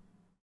 why?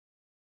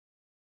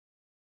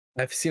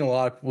 I've seen a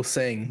lot of people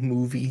saying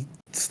movie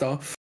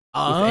stuff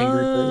with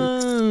Angry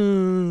Birds.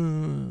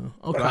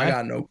 Okay. But I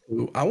got no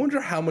clue. I wonder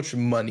how much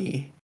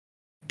money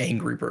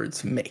Angry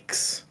Birds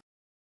makes.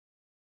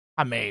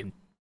 I mean,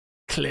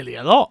 clearly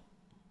a lot.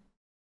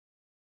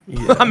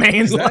 Yeah, I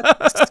mean,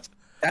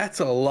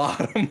 that's a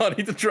lot of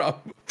money to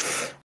drop.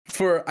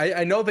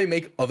 I know they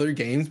make other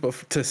games, but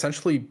to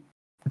essentially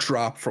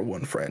drop for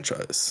one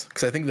franchise,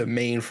 because I think the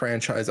main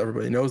franchise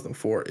everybody knows them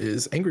for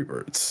is Angry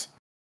Birds.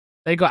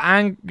 They got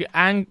I'm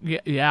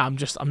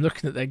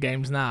looking at their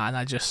games now, and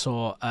I just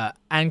saw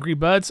Angry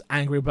Birds,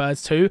 Angry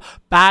Birds 2,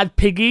 Bad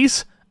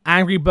Piggies,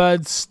 Angry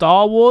Birds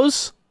Star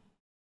Wars.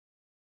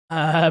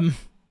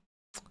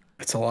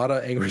 It's a lot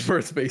of Angry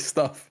Birds based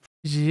stuff.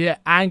 Yeah,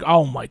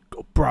 oh my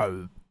god,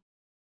 bro.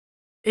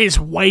 It's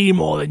way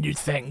more than you'd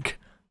think.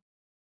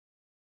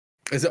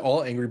 Is it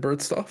all Angry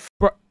Birds stuff?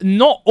 Bro,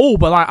 not all,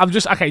 but like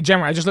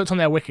generally, I just looked on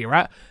their wiki,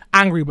 right?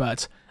 Angry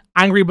Birds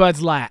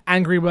Lite,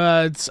 Angry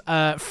Birds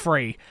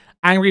Free,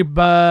 Angry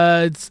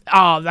Birds.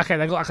 Oh, okay,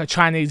 they got like a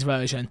Chinese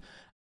version,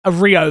 a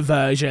Rio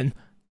version.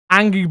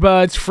 Angry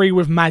Birds Free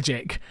with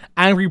Magic,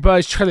 Angry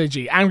Birds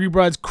Trilogy, Angry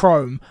Birds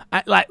Chrome,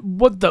 what?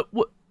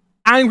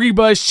 Angry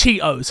Birds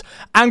Cheetos,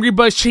 Angry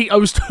Birds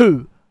Cheetos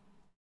 2.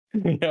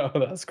 Yeah,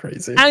 that's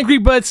crazy. Angry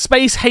Birds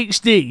Space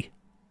HD.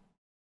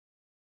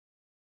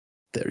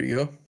 There you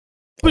go.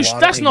 Which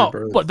that's not,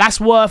 but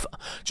that's worth.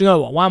 Do you know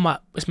what? Why am I?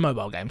 It's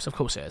mobile games, of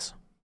course it is.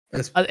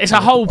 It's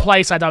a whole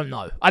place I don't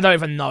know. I don't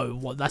even know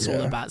what that's all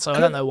about, so I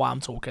don't know why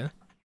I'm talking.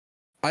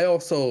 I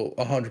also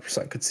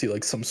 100% could see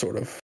like some sort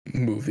of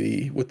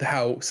movie with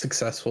how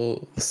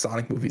successful the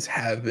Sonic movies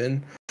have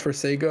been for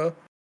Sega,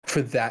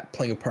 for that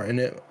playing a part in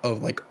it,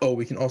 of like,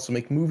 we can also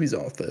make movies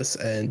off this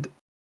and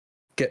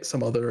get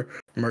some other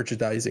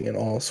merchandising and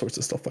all sorts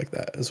of stuff like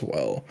that as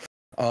well.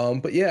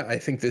 But yeah, I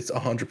think that's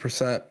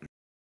 100%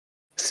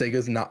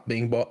 Sega's not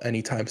being bought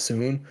anytime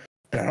soon.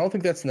 And I don't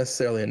think that's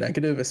necessarily a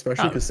negative,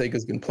 especially because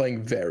Sega's been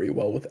playing very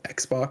well with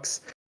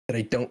Xbox. That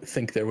I don't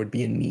think there would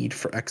be a need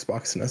for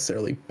Xbox to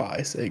necessarily buy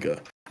Sega.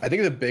 I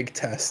think the big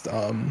test,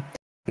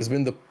 there's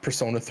been the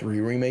Persona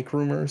 3 remake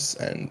rumors,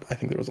 and I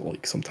think there was a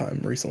leak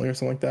sometime recently or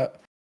something like that.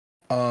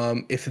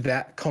 If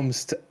that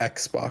comes to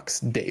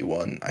Xbox day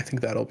one, I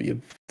think that'll be a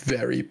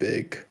very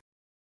big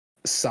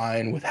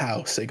sign with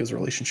how Sega's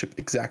relationship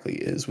exactly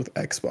is with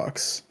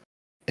Xbox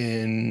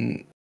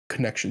in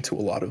connection to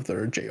a lot of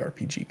their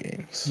JRPG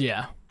games.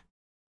 Yeah.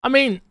 I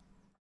mean,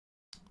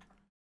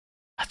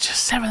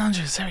 just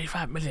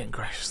 775 million,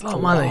 Chris. It's a lot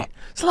of money.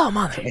 It's a lot of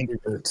money. For Angry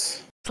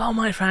Birds. It's a lot of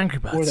money for Angry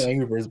Birds. More than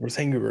Angry Birds, but it's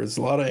Angry Birds.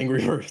 A lot of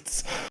Angry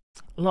Birds.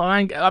 A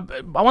lot of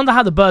I wonder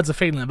how the birds are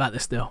feeling about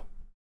this deal.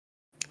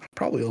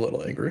 Probably a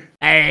little angry.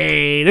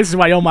 Hey, this is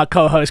why you're my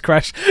co-host,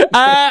 Crash.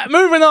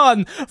 Moving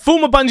on.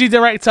 Former Bungie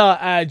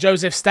director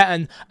Joseph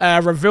Staten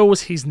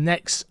reveals his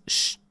next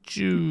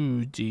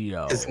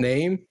studio. His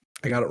name?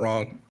 I got it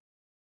wrong.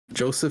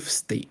 Joseph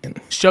Staten.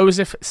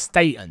 Joseph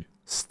Staten.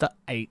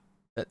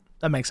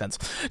 That makes sense.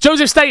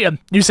 Joseph Staten.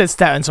 You said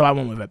Staten, so I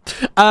went with it.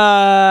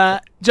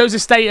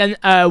 Joseph Staten,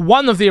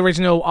 one of the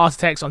original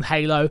architects on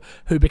Halo,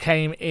 who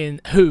came in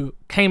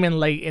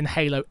late in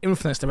Halo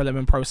Infinite's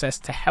development process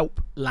to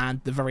help land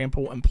the very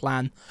important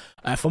plan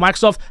for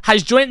Microsoft,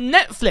 has joined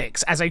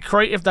Netflix as a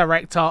creative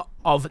director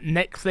of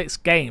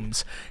Netflix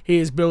games. He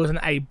is building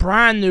a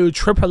brand new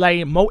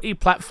AAA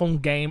multi-platform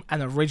game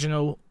and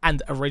original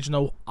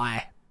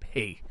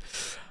IP.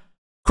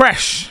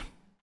 Crash.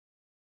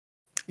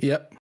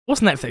 Yep.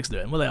 What's Netflix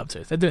doing? What are they up to?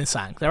 They're doing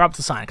Sank. They're up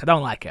to Sank. I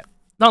don't like it.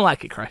 Don't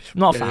like it, Crash. I'm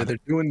not a fan. They're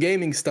doing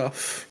gaming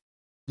stuff.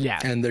 Yeah.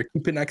 And they're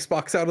keeping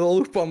Xbox out of the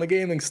loop on the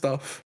gaming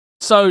stuff.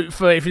 So,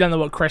 for if you don't know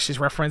what Crash is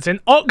referencing,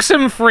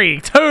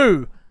 Oxenfree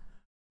 2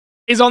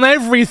 is on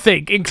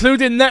everything,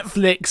 including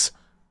Netflix,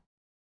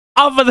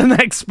 other than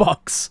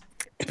Xbox.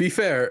 To be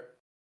fair,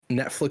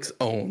 Netflix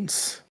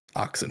owns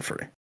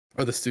Oxenfree,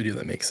 or the studio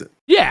that makes it.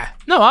 Yeah,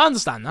 no, I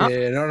understand that.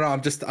 Yeah, no,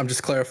 I'm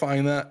just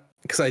clarifying that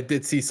because I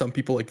did see some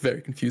people like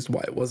very confused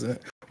why it was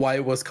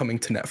coming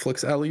to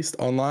Netflix at least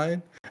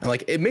online, and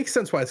like it makes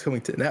sense why it's coming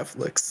to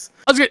Netflix.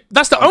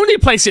 That's the only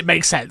place it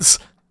makes sense.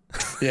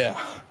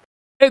 Yeah.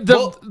 I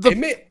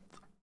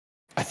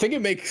think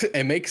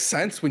it makes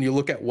sense when you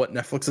look at what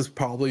Netflix is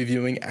probably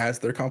viewing as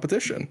their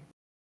competition.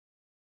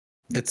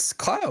 It's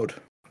cloud.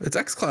 It's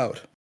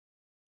xCloud.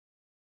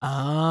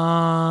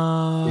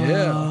 Oh,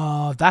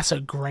 yeah. That's a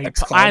great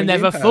point. I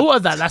never thought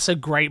of that. That's a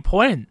great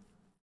point.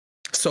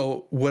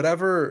 So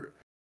whatever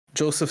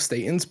Joseph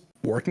Staten's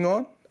working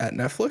on at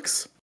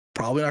Netflix,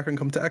 probably not going to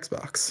come to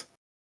Xbox.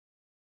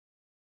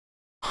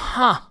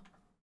 Huh.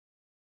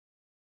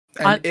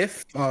 And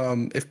if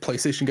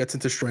PlayStation gets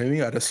into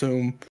streaming, I'd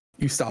assume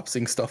you stop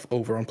seeing stuff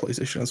over on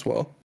PlayStation as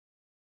well.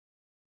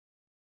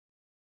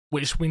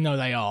 Which we know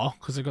they are,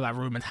 because they've got that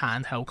rumored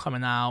handheld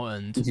coming out,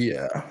 and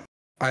yeah,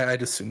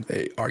 I'd assume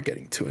they are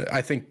getting to it.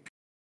 I think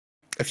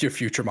if you're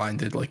future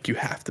minded, like you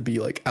have to be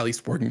like at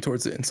least working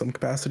towards it in some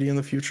capacity in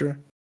the future.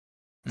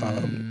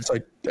 So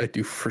I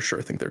do for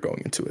sure think they're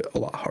going into it a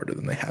lot harder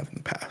than they have in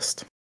the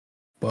past.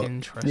 But,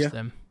 interesting.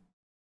 Yeah.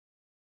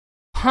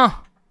 Huh.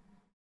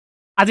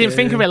 I didn't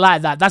think of it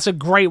like that. That's a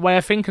great way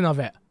of thinking of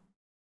it.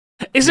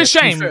 It's a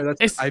shame. Fair,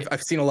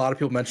 I've seen a lot of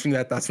people mentioning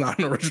that. That's not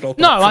an original.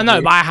 No, I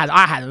know, but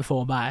I hadn't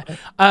thought about it.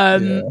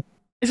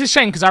 It's a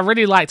shame because I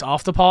really liked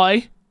After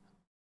Party.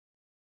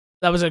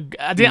 That was I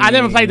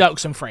never played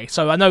Oxenfree,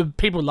 so I know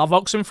people love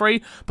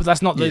Oxenfree, but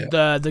that's not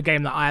the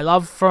game that I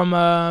love from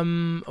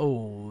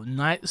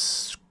Night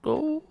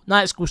School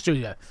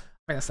Studio. I think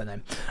that's their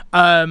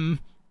name.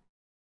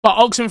 But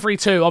Oxenfree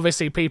 2,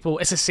 obviously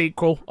it's a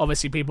sequel.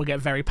 Obviously people get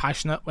very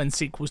passionate when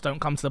sequels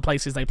don't come to the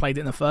places they played it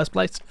in the first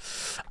place.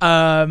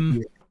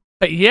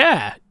 But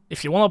yeah,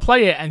 if you want to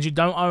play it and you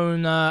don't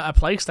own a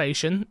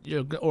PlayStation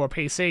or a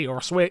PC or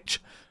a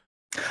Switch,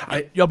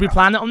 you'll be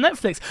playing it on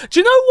Netflix. Do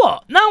you know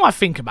what? Now I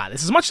think about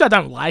this, as much as I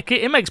don't like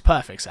it, it makes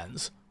perfect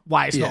sense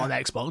why it's not on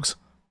Xbox.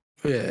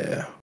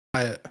 Yeah.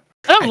 I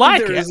don't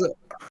like it. There is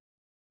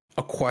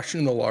a question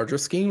in the larger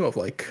scheme of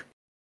like,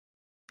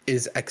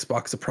 is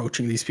Xbox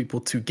approaching these people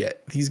to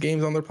get these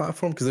games on their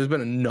platform? Because there's been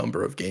a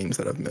number of games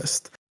that I've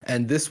missed.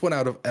 And this one,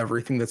 out of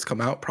everything that's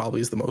come out, probably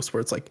is the most where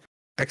it's like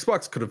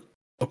Xbox could have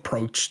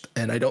approached,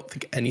 and I don't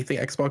think anything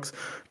Xbox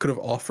could have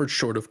offered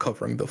short of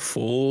covering the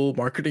full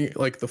marketing,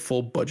 like the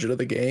full budget of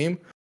the game,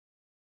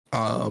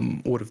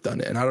 would have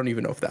done it. And I don't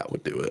even know if that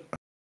would do it.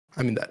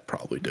 I mean, that'd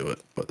probably do it,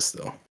 but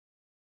still.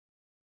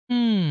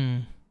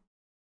 I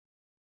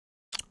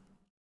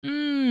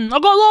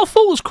got a lot of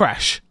thoughts,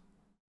 Crash.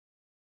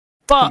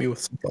 But hit me with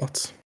some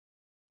thoughts.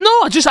 No,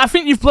 I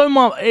think you've blown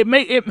my.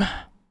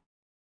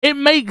 It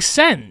makes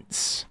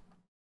sense,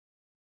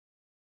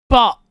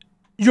 but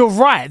you're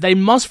right. They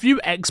must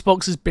view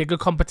Xbox as bigger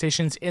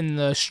competitions in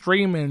the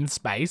streaming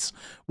space,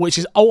 which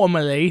is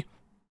ultimately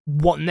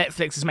what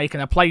Netflix is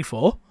making a play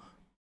for.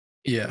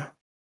 Yeah,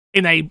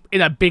 in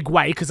a big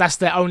way, because that's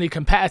their only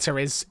competitor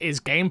is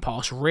Game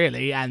Pass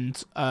really, and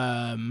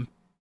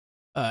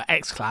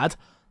xCloud.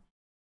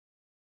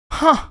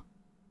 Huh?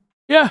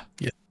 Yeah.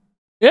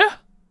 Yeah.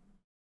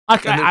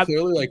 They're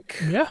clearly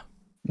like, yeah.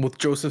 With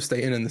Joseph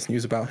Staten and this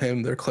news about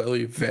him, they're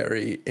clearly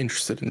very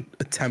interested in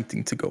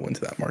attempting to go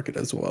into that market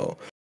as well.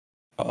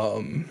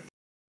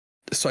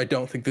 So I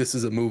don't think this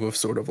is a move of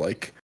sort of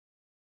like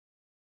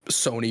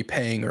Sony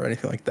paying or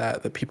anything like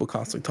that people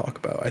constantly talk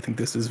about. I think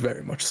this is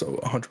very much so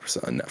 100%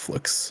 a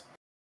Netflix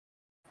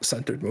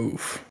centered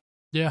move.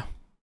 Yeah.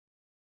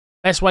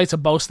 Best way to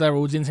bolster their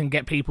audience and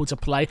get people to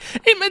play.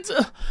 It meant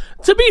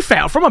to be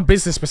fair, from a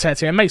business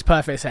perspective, it makes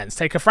perfect sense.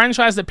 Take a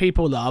franchise that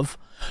people love.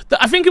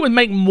 I think it would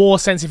make more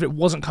sense if it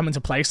wasn't coming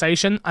to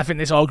PlayStation. I think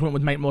this argument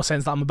would make more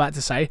sense that I'm about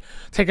to say.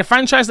 Take a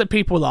franchise that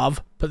people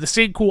love, put the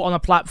sequel on a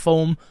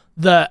platform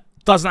that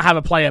doesn't have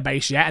a player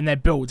base yet and they're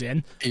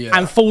building,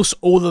 and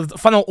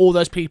funnel all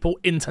those people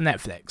into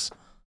Netflix.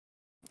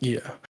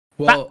 Yeah.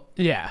 Well,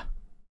 yeah.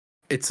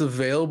 It's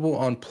available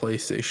on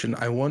PlayStation.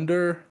 I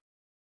wonder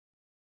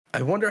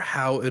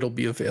how it'll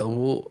be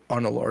available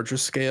on a larger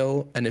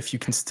scale, and if you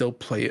can still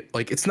play it.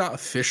 Like, it's not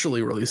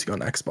officially releasing on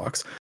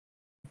Xbox,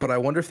 but I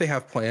wonder if they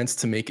have plans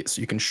to make it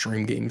so you can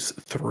stream games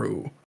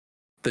through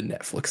the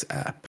Netflix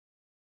app,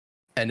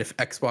 and if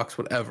Xbox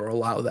would ever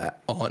allow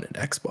that on an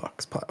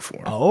Xbox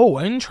platform. Oh,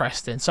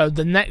 interesting. So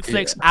the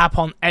Netflix app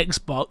on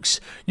Xbox,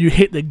 you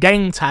hit the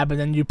game tab, and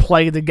then you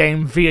play the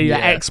game via your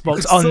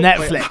Xbox on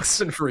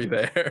Netflix. It's free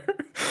there.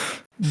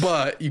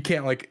 But you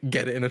can't like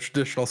get it in a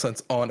traditional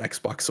sense on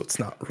Xbox, so it's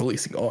not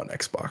releasing on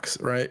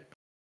Xbox, right?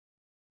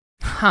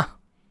 Huh.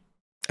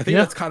 I think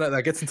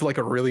that gets into like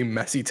a really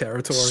messy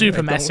territory.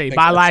 Super messy, but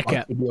I like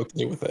it. Be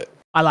okay with it.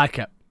 I like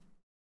it.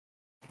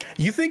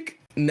 You think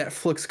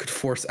Netflix could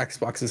force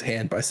Xbox's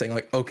hand by saying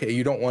like, okay,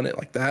 you don't want it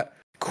like that?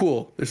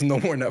 cool. There's no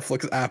more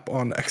Netflix app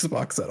on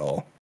Xbox at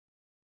all.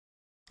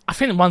 I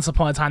think once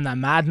upon a time they're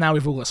mad. Now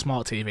we've all got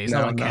smart TVs.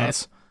 No one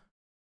cares.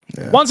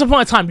 Yeah. Once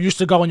upon a time, you used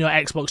to go on your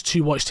Xbox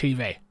to watch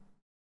TV.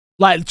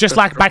 Like, just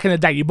like back in the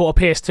day, you bought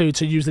a PS2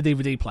 to use the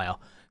DVD player.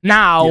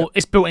 Now,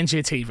 it's built into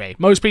your TV.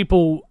 Most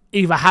people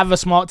either have a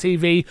smart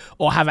TV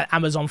or have an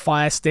Amazon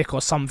Fire Stick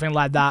or something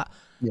like that.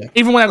 Yeah.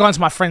 Even when I go into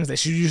my friends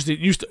list, you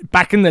used to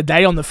back in the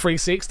day on the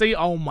 360,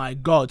 oh my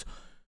god.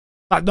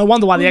 Like, no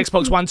wonder why the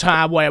Xbox One turned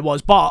out where it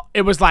was, but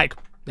it was like,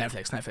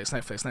 Netflix.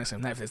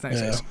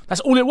 Yeah.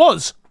 That's all it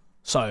was.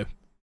 So,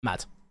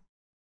 mad.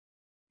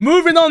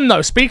 Moving on,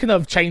 though, speaking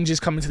of changes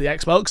coming to the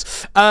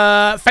Xbox,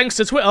 thanks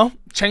to Twitter,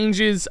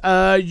 changes,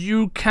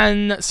 you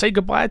can say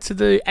goodbye to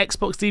the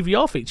Xbox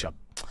DVR feature.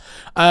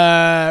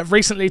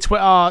 Recently,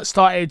 Twitter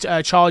started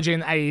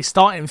charging a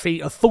starting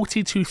fee of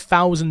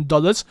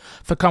 $42,000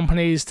 for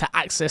companies to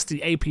access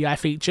the API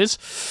features.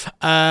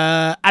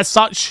 As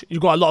such,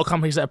 you've got a lot of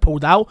companies that have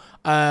pulled out,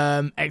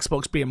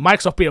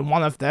 Microsoft being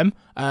one of them.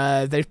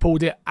 They've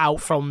pulled it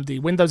out from the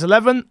Windows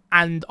 11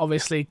 and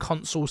obviously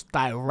consoles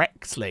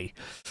directly.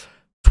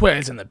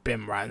 Twitter's in the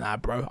bin right now,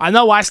 bro. I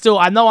know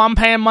I'm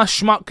paying my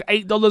schmuck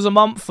 $8 a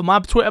month for my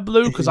Twitter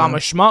Blue because I'm a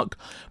schmuck,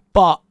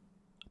 but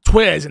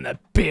Twitter's in the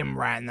bin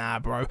right now,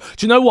 bro.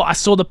 Do you know what? I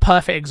saw the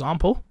perfect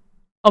example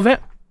of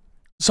it.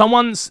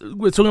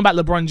 We're talking about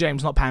LeBron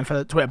James not paying for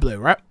the Twitter Blue,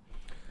 right?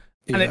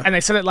 Yeah. And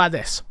they said it like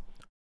this.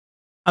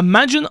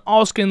 Imagine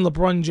asking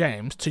LeBron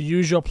James to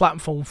use your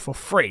platform for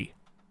free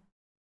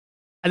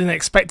and then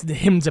expecting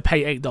him to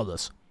pay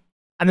 $8.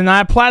 And then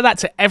I apply that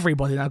to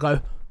everybody and I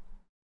go,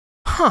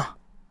 huh.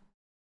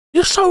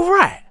 You're so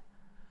right.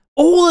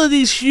 All of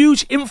these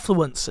huge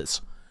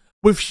influencers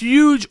with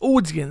huge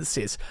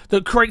audiences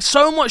that create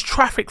so much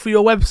traffic for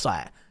your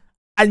website,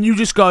 and you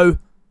just go,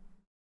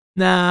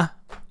 nah,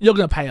 you're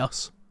going to pay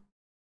us.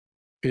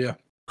 Yeah.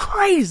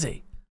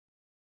 Crazy.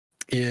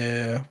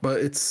 Yeah,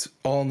 but it's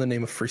all in the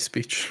name of free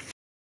speech.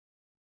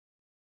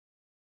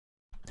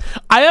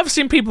 I have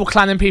seen people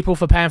clanning people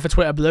for paying for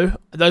Twitter Blue.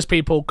 Those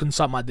people can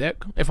suck my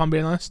dick, if I'm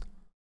being honest.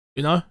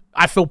 You know?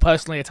 I feel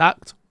personally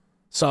attacked.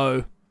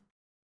 So,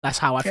 that's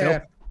how I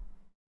feel.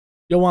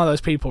 You're one of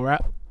those people,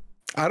 right?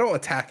 I don't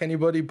attack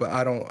anybody, but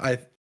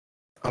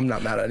I'm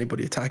not mad at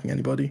anybody attacking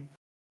anybody.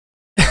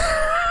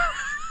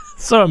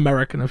 So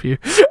American of you.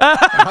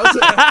 How's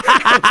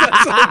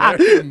that so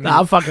American? Nah,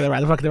 I'm fucking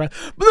around. But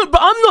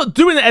I'm not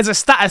doing it as a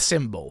status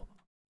symbol.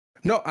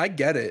 No, I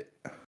get it.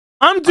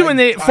 I'm doing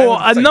it for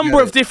a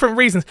number of different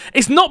reasons.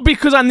 It's not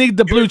because I need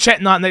the blue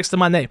check mark next to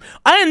my name.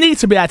 I need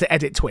to be able to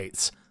edit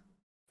tweets.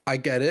 I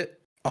get it.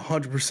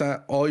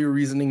 100%. All your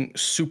reasoning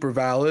super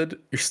valid.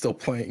 You're still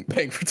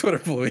paying for Twitter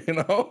Blue, you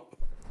know?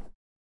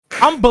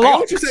 I'm blocked. I know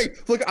what you're saying.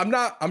 Look, I'm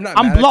not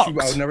mad blocked. at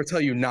you. I would never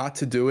tell you not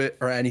to do it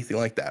or anything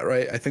like that,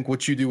 right? I think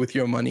what you do with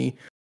your money,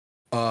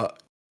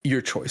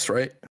 your choice,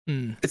 right?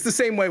 It's the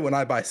same way when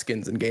I buy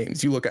skins in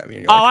games. You look at me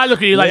and you're like, I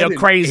look at you like you're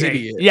crazy.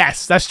 Idiot.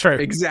 Yes, that's true.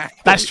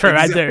 Exactly. That's true.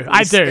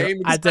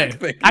 Exactly. I do.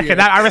 Thing, okay,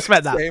 I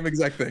respect that. Same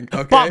exact thing.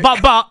 Okay.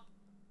 But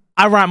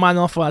I write mine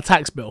off on a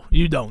tax bill.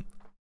 You don't.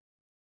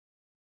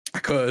 I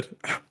could.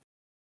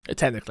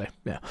 Technically,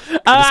 yeah.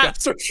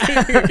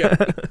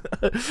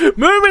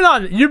 Moving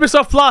on,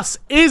 Ubisoft Plus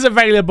is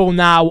available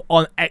now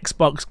on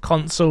Xbox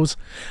consoles.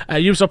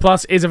 Ubisoft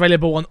Plus is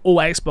available on all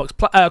Xbox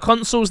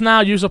consoles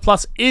now. Ubisoft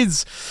Plus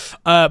is,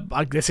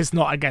 this is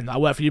not, again, I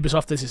work for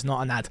Ubisoft, this is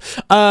not an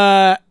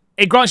ad.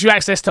 It grants you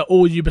access to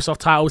all Ubisoft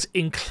titles,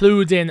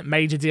 including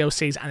major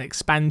DLCs and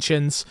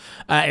expansions.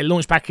 It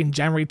launched back in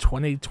January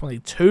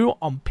 2022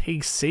 on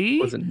PC.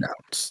 It was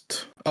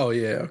announced. Oh,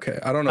 yeah, okay.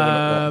 I don't know when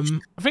it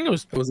launched. I think it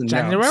was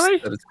January?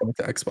 That it's coming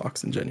to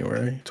Xbox in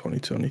January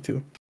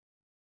 2022.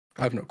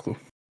 I have no clue.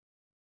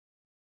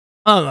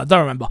 I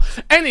don't remember.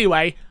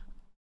 Anyway,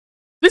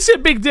 this is a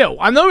big deal.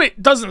 I know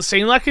it doesn't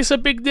seem like it's a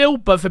big deal,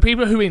 but for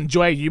people who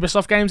enjoy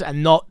Ubisoft games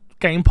and not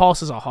Game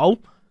Pass as a whole,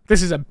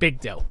 this is a big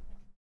deal.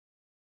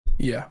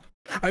 Yeah.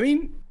 I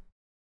mean,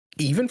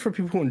 even for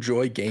people who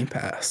enjoy Game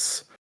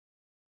Pass,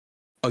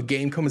 a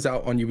game comes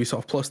out on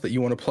Ubisoft Plus that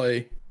you want to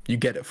play, you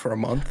get it for a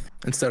month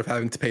instead of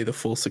having to pay the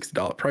full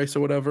 $60 price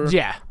or whatever.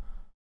 Yeah.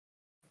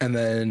 And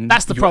then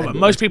that's the problem.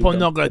 Most people are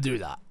not going to do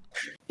that.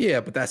 Yeah,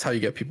 but that's how you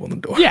get people in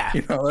the door. Yeah.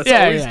 You know,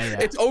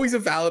 It's always a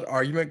valid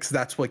argument because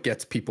that's what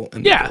gets people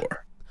in the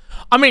door.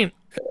 I mean,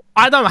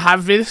 I don't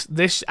have this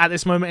at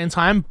this moment in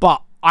time,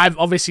 but I've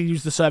obviously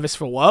used the service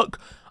for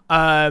work.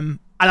 And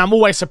I'm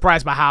always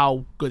surprised by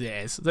how good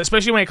it is,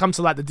 especially when it comes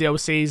to like the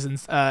DLCs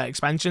and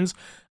expansions.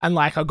 And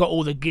like I got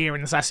all the gear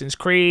in Assassin's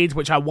Creed,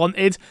 which I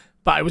wanted,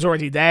 but it was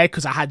already there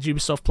because I had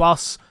Ubisoft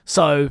Plus.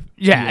 So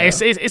yeah.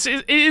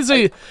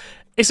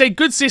 It's a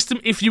good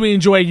system if you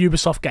enjoy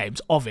Ubisoft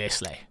games,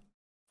 obviously.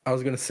 I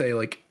was gonna say,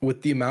 like,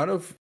 with the amount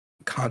of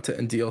content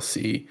and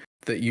DLC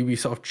that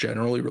Ubisoft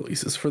generally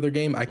releases for their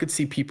game, I could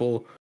see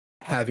people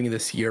having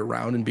this year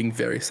round and being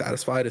very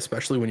satisfied,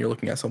 especially when you're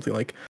looking at something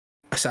like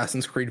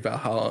Assassin's Creed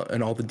Valhalla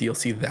and all the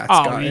DLC that's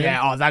got.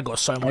 Yeah, that got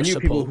so much I knew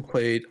support. People who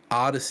played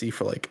Odyssey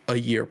for like a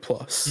year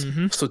plus.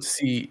 So to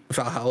see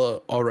Valhalla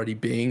already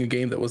being a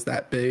game that was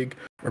that big,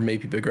 or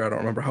maybe bigger. I don't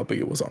remember how big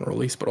it was on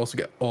release, but also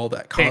get all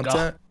that Bigger.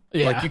 content.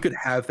 Yeah. Like you could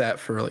have that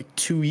for like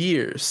 2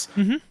 years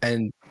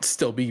and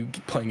still be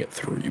playing it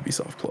through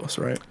Ubisoft Plus,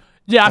 right?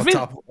 Yeah, On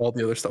top of all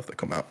the other stuff that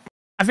come out.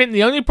 I think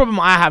the only problem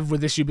I have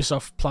with this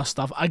Ubisoft Plus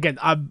stuff, again,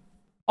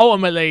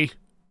 ultimately,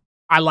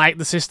 I like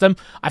the system.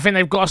 I think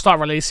they've got to start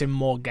releasing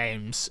more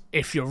games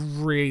if you're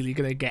really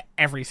going to get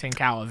everything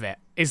out of it,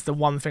 is the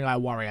one thing I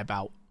worry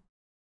about.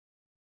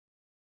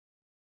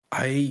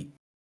 I'm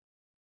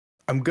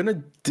going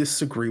to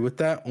disagree with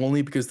that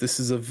only because this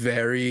is a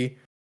very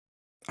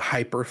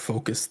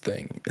hyper-focused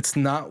thing. It's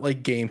not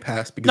like Game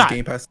Pass, because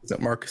Game Pass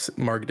isn't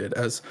marketed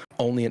as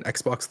only an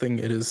Xbox thing.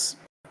 It is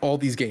all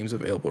these games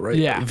available, right?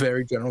 Yeah. A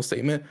very general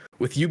statement.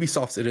 With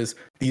Ubisoft, it is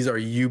these are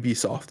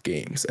Ubisoft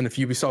games. And if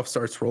Ubisoft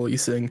starts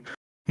releasing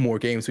more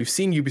games, we've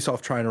seen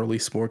Ubisoft trying to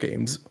release more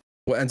games.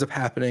 What ends up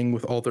happening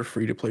with all their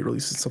free-to-play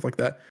releases and stuff like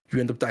that, you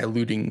end up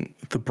diluting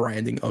the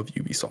branding of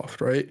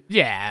Ubisoft, right?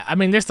 Yeah, I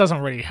mean, this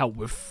doesn't really help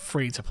with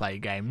free-to-play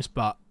games,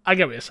 but I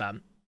get what you're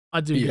saying.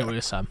 I do get what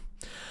you're saying.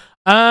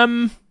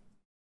 Where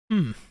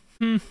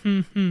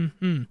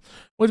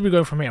do we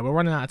go from here? We're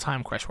running out of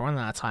time, Chris. We're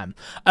running out of time.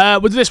 We'll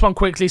do this one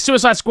quickly.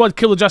 Suicide Squad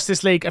Kill the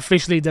Justice League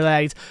officially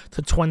delayed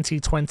to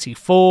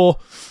 2024.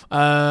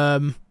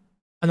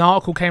 An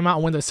article came out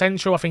on Windows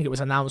Central. I think it was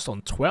announced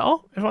on Twitter,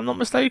 if I'm not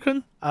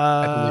mistaken.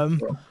 I believe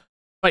so.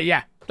 But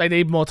yeah, they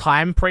need more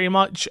time, pretty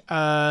much.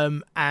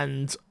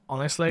 And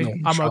honestly,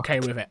 I'm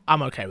okay with it.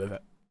 I'm okay with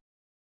it.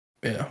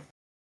 Yeah.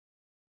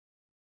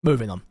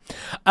 Moving on.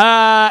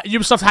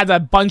 Ubisoft had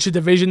a bunch of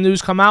Division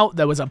news come out.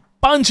 There was a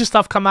bunch of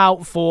stuff come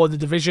out for the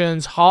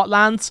Division's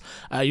Heartlands.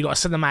 You got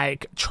a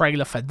cinematic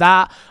trailer for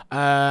that.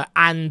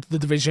 And the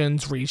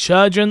Division's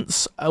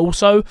Resurgence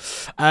also.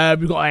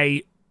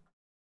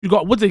 You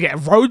got, what did they get? A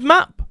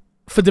roadmap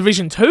for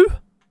Division 2?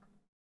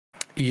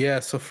 Yeah,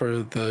 so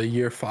for the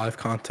year 5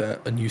 content,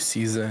 a new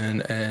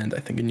season, and I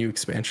think a new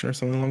expansion or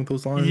something along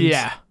those lines.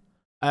 Yeah.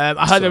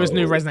 I heard there was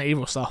new Resident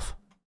Evil stuff.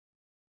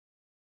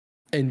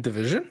 In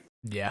Division?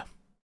 Yeah.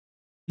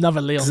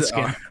 Another Leon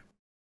skin.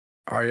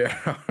 Are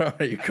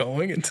you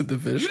going into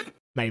Division?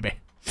 Maybe.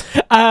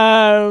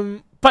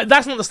 But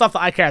that's not the stuff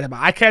that I cared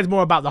about. I cared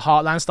more about the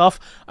Heartland stuff,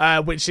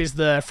 which is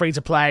the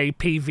free-to-play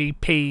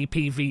PvP,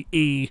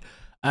 PvE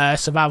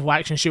survival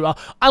action shooter.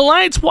 I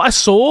liked what I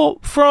saw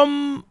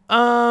from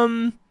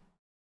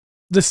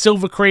the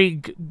Silver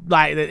Creek,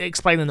 like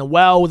explaining the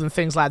world and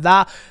things like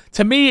that.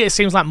 To me, it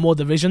seems like more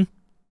Division.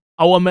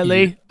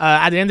 Ultimately,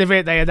 at the end of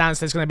it, they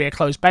announced there's going to be a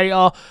closed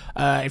beta.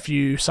 If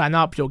you sign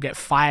up, you'll get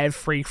 5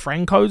 free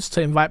friend codes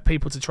to invite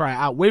people to try it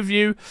out with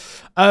you.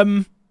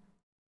 I'm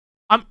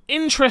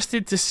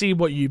interested to see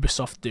what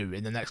Ubisoft do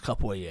in the next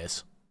couple of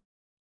years.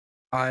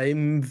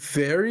 I'm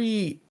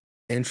very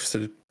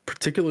interested,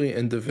 particularly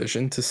in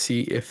Division, to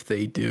see if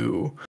they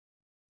do.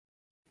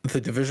 The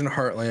Division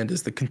Heartland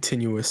is the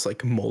continuous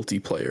like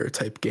multiplayer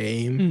type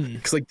game,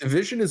 because like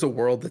Division is a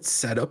world that's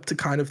set up to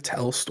kind of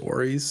tell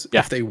stories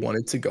if they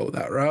wanted to go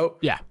that route.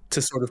 Yeah,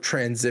 to sort of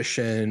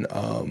transition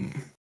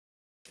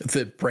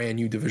the brand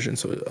new Division.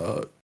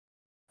 So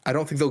I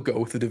don't think they'll go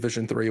with the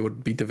Division 3. It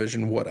would be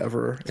Division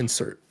whatever,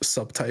 insert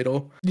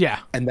subtitle. Yeah,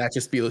 and that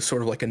just be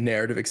sort of like a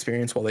narrative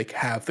experience while they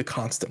have the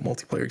constant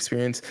multiplayer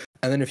experience.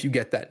 And then if you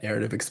get that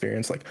narrative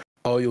experience, like,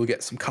 oh, you'll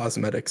get some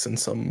cosmetics and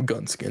some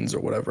gun skins or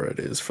whatever it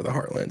is for the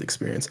Heartland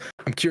experience.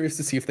 I'm curious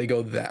to see if they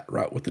go that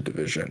route with the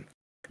Division.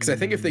 Because I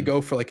think if they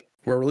go for, like,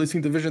 we're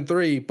releasing Division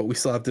 3, but we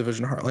still have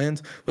Division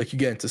Heartland, like, you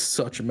get into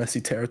such a messy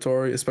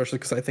territory, especially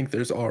because I think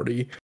there's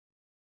already...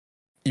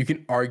 You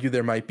can argue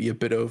there might be a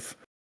bit of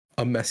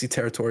a messy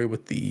territory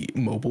with the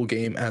mobile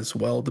game as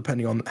well,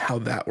 depending on how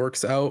that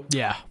works out.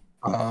 Yeah.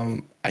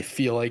 I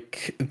feel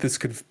like this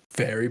could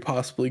very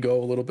possibly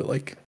go a little bit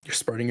like you're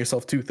spreading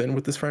yourself too thin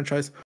with this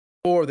franchise.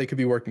 Or they could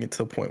be working it to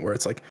the point where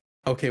it's like,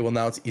 okay, well,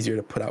 now it's easier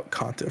to put out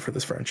content for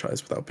this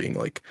franchise without being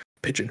like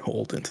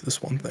pigeonholed into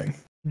this one thing.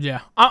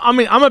 Yeah. I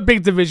mean, I'm a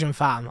big Division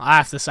fan, I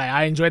have to say.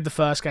 I enjoyed the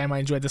first game. I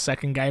enjoyed the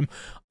second game.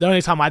 The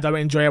only time I don't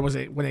enjoy it was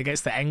when it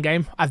gets to end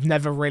game. I've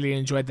never really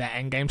enjoyed their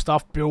end game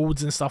stuff.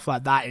 Builds and stuff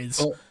like that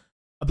is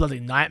a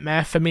bloody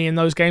nightmare for me in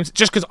those games.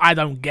 Just because I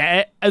don't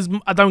get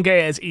it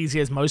as easy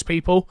as most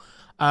people.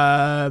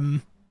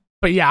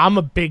 But yeah, I'm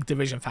a big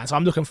Division fan, so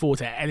I'm looking forward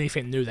to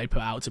anything new they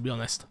put out, to be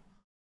honest.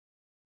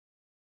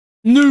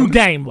 New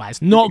game-wise,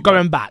 not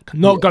going back.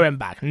 Not going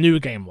back. New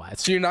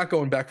game-wise. So you're not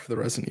going back for the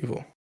Resident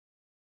Evil?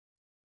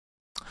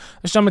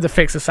 Let's jump into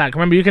Fix a Sack.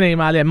 Remember, you can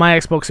email it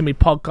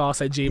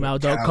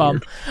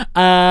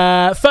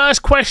myxboxandmepodcast@gmail.com.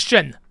 First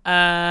question.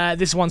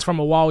 This one's from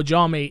A Wild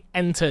Jarmy.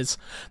 Enters.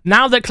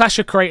 Now that Clash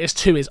of Creators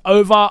 2 is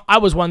over, I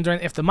was wondering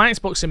if the My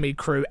Xbox and Me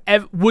crew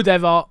would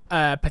ever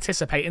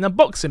participate in a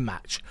boxing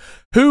match.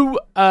 Who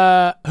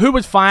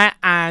would fight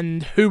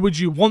and who would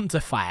you want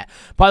to fight?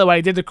 By the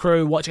way, did the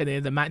crew watch any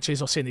of the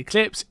matches or see any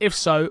clips? If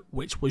so,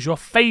 which was your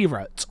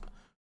favourite?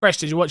 Fresh,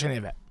 did you watch any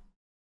of it?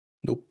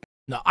 Nope.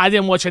 No, I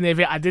didn't watch any of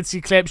it. I did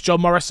see clips,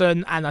 John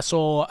Morrison, and I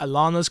saw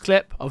Alana's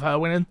clip of her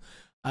winning.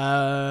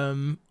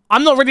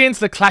 I'm not really into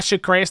the Clash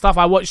of Creators stuff.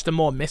 I watch the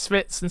more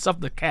Misfits and stuff,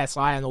 the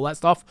KSI and all that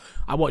stuff.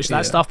 I watch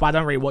that stuff, but I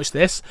don't really watch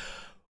this.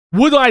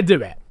 Would I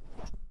do it?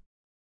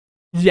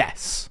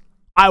 Yes,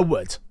 I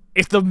would.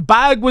 If the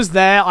bag was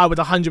there, I would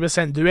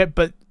 100% do it,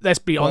 but let's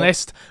be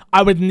honest,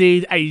 I would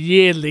need a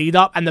year lead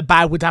up, and the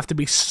bag would have to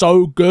be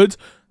so good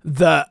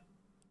that,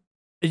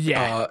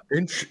 yeah.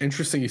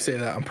 Interesting you say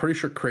that. I'm pretty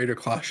sure Creator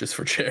Clash is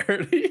for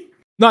charity.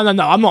 No, I'm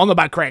not on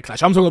about Creator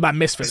Clash. I'm talking about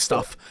Misfit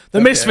stuff.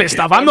 The Misfit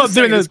stuff. I'm not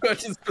doing this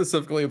question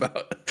specifically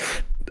about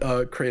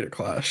Creator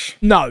Clash.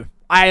 No,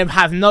 I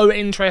have no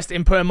interest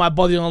in putting my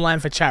body on the line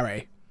for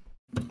charity.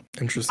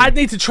 Interesting. I'd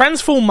need to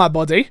transform my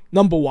body,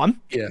 number one.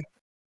 Yeah.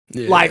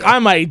 Like,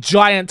 I'm a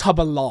giant tub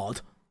of lard.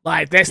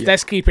 Like,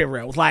 let's keep it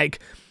real. Like,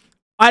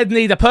 I'd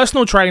need a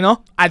personal trainer.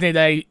 I'd need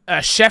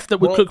a chef that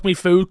would cook me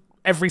food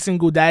every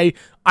single day.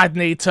 I'd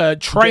need to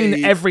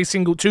train every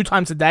single 2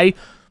 times a day.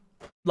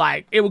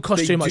 Like, it would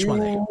cost too much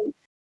money.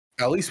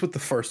 At least with the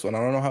first one. I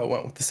don't know how it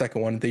went with the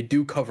second one. They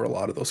do cover a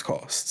lot of those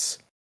costs.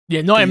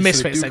 Yeah, not in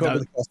Misfits, they do cover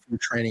the cost of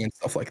training and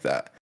stuff like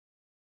that.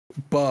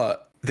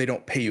 But they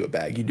don't pay you a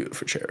bag. You do it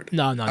for charity.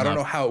 No. I don't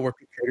know how it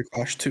worked with Creator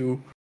Clash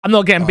 2. I'm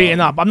not getting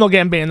beaten up. I'm not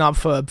getting beaten up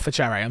for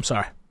charity. I'm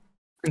sorry.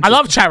 I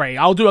love charity.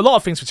 I'll do a lot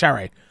of things for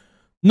charity.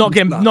 Not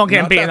getting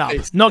beaten up.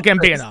 Not getting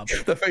beaten up.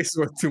 The face is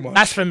worth too much.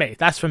 That's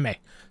for me.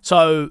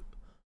 So,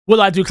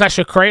 will I do Clash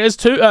of Creators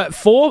 2,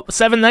 4,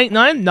 7, 8,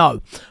 9?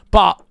 No.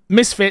 But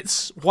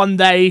Misfits, one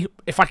day,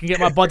 if I can get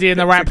my body in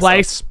the right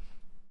place,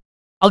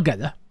 I'll get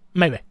there.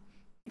 Maybe.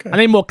 Okay. I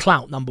need more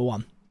clout, number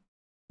one.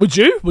 Would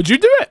you? Would you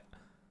do it?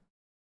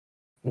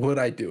 Would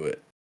I do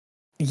it?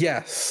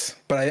 Yes,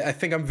 but I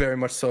think I'm very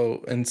much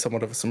so in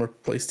somewhat of a similar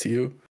place to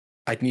you.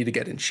 I'd need to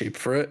get in shape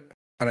for it,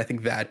 and I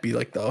think that'd be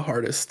like the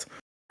hardest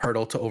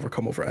hurdle to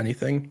overcome over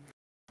anything.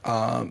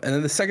 And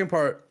then the second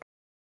part,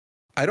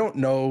 I don't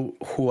know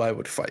who I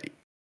would fight.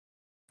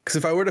 Because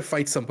if I were to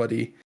fight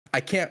somebody, I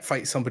can't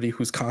fight somebody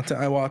whose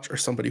content I watch or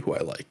somebody who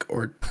I like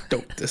or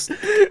don't dislike.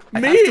 I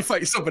have to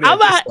fight somebody I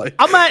dislike.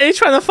 I'm out here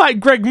trying to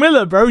fight Greg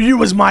Miller, bro. You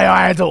was my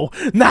idol.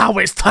 Now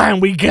it's time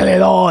we get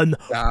it on.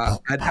 Nah,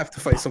 I'd have to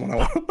fight someone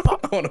I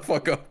want to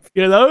fuck up.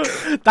 You know?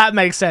 That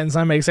makes sense.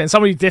 That makes sense.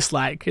 Somebody you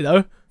dislike, you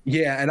know?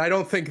 Yeah, and I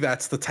don't think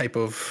that's the type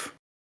of...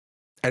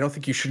 I don't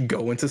think you should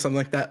go into something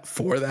like that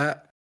for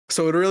that.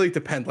 So it really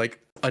depends, like,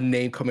 a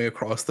name coming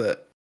across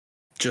that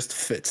just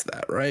fits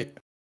that, right?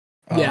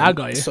 Yeah, I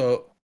got you.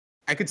 So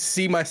I could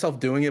see myself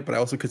doing it, but I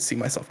also could see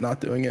myself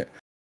not doing it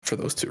for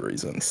those 2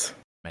 reasons.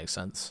 Makes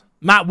sense.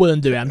 Matt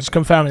wouldn't do it. I'm just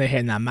confirming it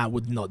here now. Matt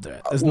would not do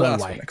it. There's no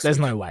way. There's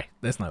no way.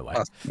 There's no way.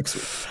 Next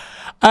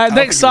week.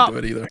 Next up,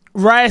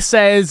 Ray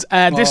says,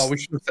 "Oh, we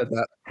should have said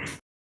that."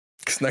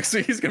 Because next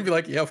week he's gonna be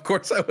like, "Yeah, of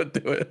course I would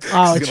do it."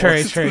 Oh,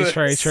 true.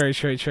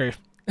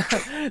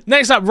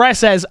 Next up, Ray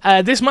says,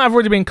 this might have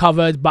already been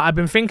covered, but I've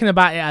been thinking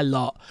about it a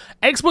lot.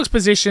 Xbox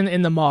position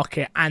in the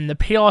market and the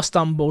PR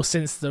stumble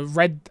since the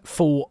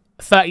Redfall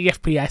 30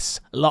 FPS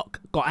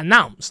lock got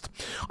announced.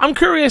 I'm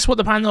curious what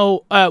the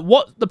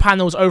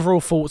panel's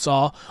overall thoughts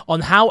are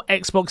on how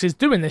Xbox is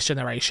doing this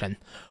generation.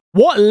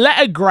 What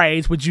letter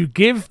grade would you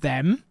give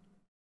them,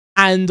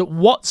 and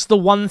what's the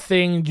one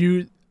thing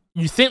you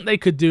think they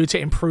could do to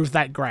improve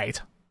that grade?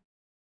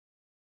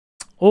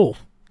 Oh,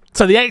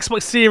 so the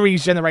Xbox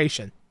Series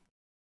generation.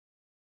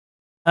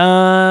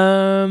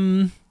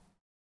 Ooh,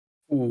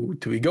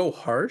 do we go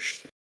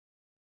harsh?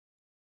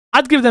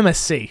 I'd give them a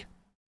C.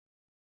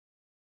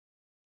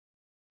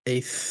 I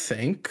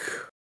think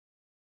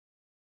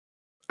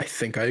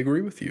I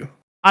agree with you.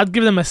 I'd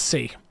give them a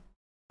C.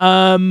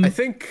 I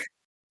think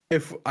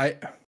with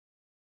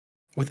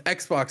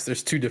Xbox,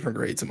 there's 2 different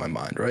grades in my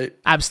mind, right?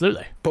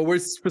 Absolutely. But we're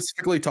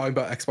specifically talking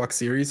about Xbox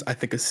Series. I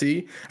think a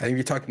C. I think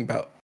you're talking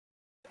about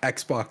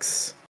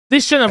Xbox.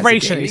 This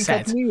generation, he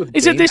said.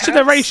 Is it this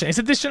generation? Is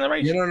it this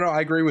generation? Yeah, no,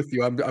 I agree with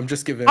you. I'm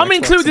just giving. I'm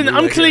including it all.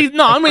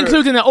 I'm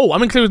including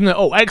it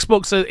all.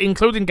 Xbox,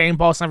 including Game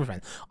Pass and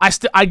everything.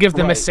 I give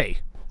them a C.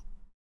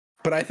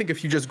 But I think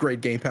if you just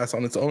grade Game Pass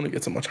on its own, it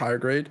gets a much higher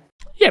grade.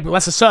 Yeah, but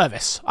that's a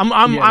service.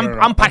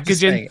 I'm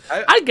packaging.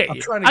 I get you. I'm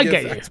trying to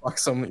give Xbox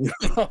some,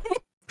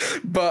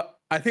 but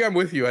I think I'm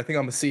with you. I think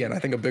I'm a C, and I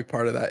think a big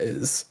part of that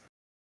is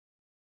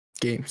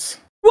games.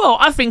 Well,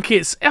 I think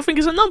it's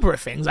a number of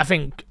things. I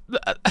think.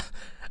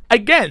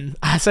 Again,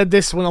 I said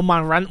this on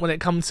my rant when it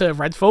comes to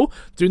Redfall.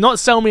 Do not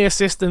sell me a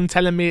system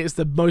telling me it's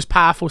the most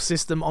powerful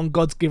system on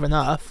God's given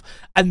earth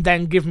and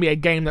then give me a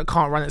game that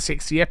can't run at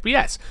 60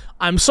 FPS.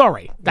 I'm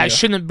sorry. That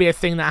shouldn't be a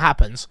thing that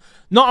happens.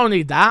 Not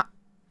only that,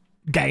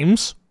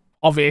 games,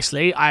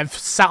 obviously. I've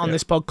sat on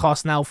this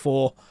podcast now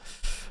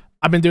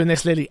I've been doing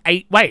this literally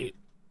 8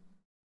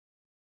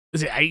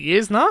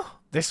 years now?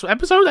 This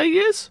episode, 8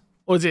 years?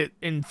 Or is it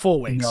in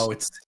 4 weeks? No,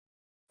 it's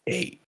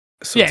 8.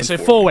 So yeah, so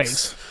 4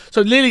 weeks.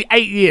 So literally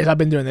 8 years I've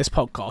been doing this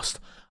podcast.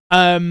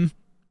 And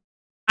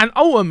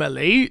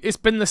ultimately, it's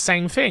been the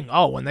same thing.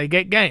 Oh, when they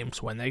get games.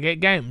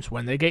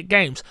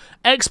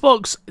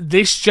 Xbox,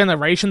 this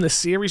generation, the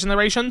Series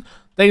generation,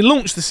 they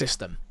launched the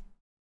system.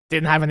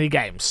 Didn't have any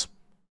games.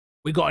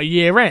 We got a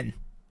year in.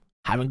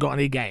 Haven't got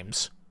any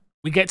games.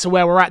 We get to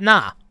where we're at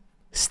now.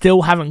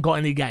 still haven't got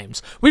any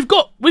games. We've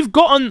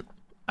gotten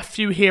a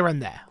few here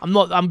and there.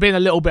 I'm being a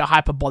little bit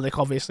hyperbolic,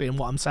 obviously, in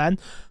what I'm saying,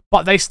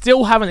 but they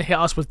still haven't hit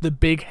us with the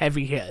big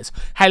heavy hitters.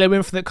 Halo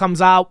Infinite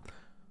comes out.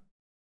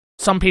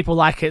 Some people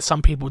like it,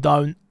 some people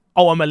don't.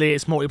 Ultimately,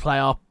 it's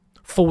multiplayer,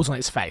 falls on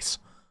its face.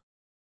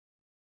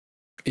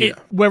 Yeah.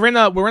 We're in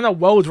a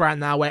world right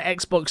now where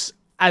Xbox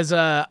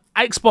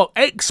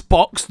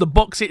Xbox, the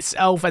box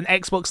itself, and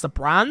Xbox the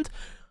brand,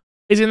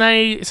 is in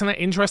an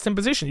interesting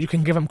position. You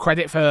can give them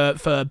credit for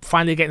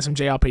finally getting some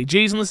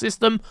JRPGs on the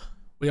system.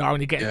 We are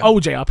only getting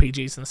old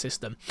JRPGs in the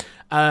system.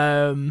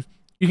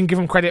 You can give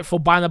them credit for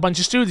buying a bunch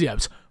of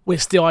studios. We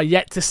still are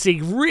yet to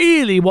see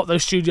really what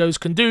those studios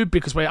can do,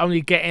 because we're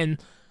only getting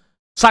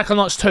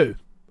Psychonauts 2,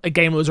 a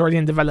game that was already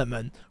in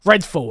development.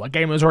 Redfall, a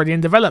game that was already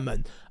in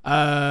development.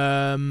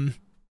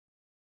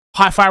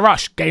 Hi-Fi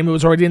Rush, game that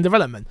was already in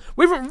development.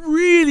 We haven't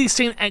really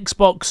seen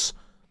Xbox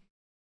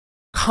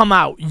come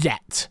out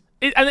yet.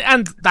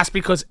 And that's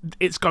because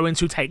it's going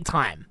to take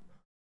time.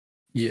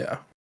 Yeah.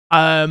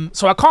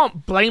 So I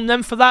can't blame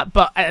them for that,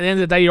 but at the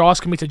end of the day, you're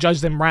asking me to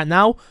judge them right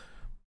now,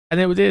 and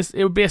it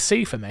would be a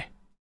C for me.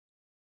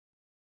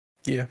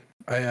 Yeah,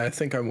 I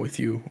think I'm with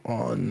you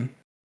on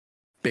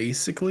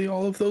basically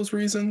all of those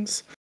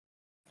reasons.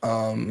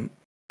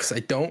 Because I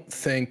don't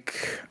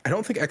think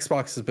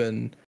Xbox has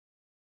been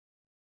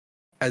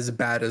as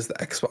bad as the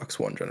Xbox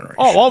One generation.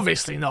 Oh,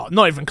 obviously not.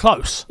 Not even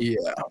close. Yeah.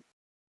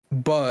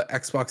 But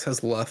Xbox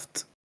has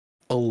left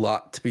a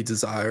lot to be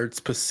desired,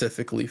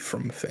 specifically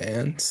from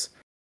fans.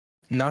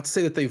 Not to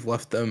say that they've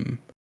left them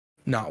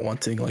not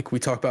wanting. Like, we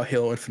talked about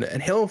Halo Infinite,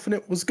 and Halo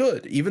Infinite was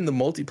good. Even the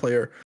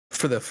multiplayer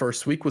for the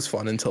first week was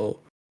fun until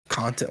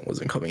content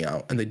wasn't coming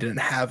out, and they didn't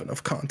have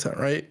enough content,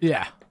 right?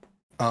 Yeah.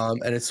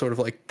 And it's sort of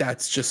like,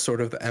 that's just sort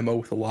of the MO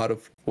with a lot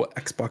of what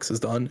Xbox has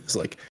done. Is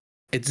like,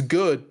 it's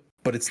good,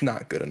 but it's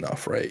not good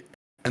enough, right?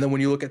 And then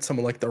when you look at some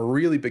of like the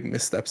really big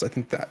missteps, I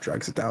think that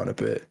drags it down a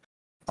bit.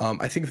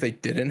 I think if they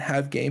didn't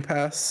have Game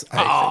Pass,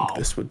 I think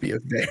this would be a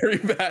very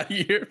bad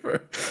year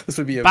for. This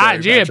would be a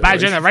bad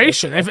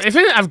generation. If they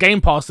didn't have Game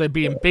Pass, they'd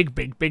be in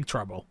big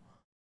trouble.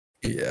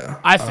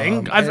 Yeah, I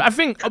think.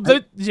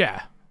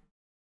 Yeah.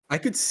 I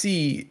could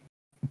see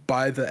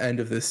by the end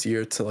of this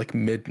year to like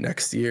mid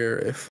next year,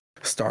 if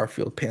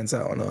Starfield pans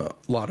out and a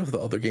lot of the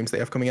other games they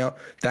have coming out,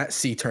 that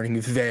C turning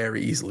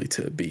very easily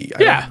to B.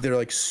 Yeah, they're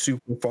like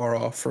super far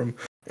off from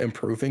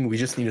improving. We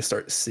just need to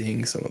start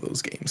seeing some of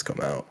those games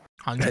come out.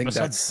 100%. I think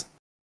that's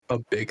a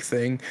big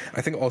thing.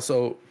 I think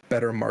also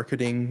better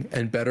marketing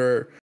and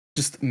better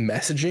just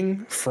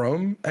messaging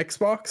from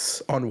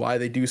Xbox on why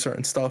they do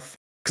certain stuff.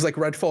 Because like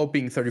Redfall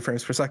being 30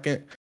 frames per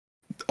second,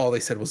 all they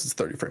said was it's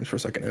 30 frames per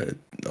second in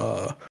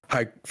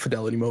high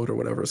fidelity mode or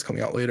whatever is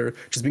coming out later.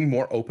 Just being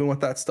more open with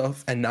that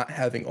stuff and not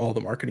having all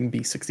the marketing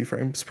be 60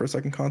 frames per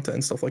second content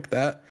and stuff like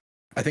that.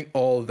 I think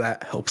all of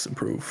that helps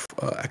improve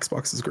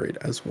Xbox's grade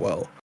as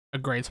well.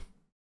 Agreed.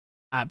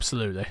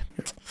 Absolutely.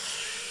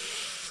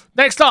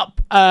 Next up,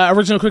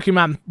 Original Cookie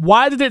Man.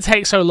 Why did it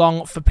take so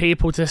long for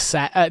people to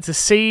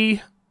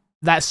see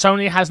that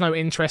Sony has no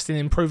interest in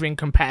improving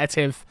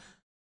competition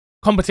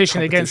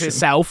against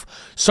itself?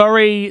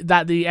 Sorry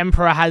that the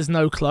Emperor has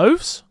no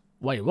clothes.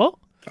 Wait, what?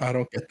 I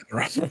don't get that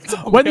reference.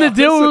 When the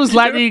deal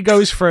likely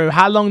goes through,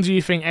 how long do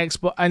you think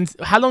until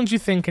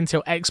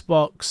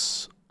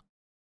Xbox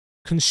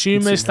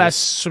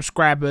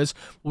consumers/subscribers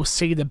will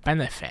see the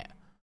benefit?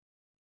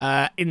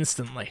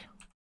 Instantly.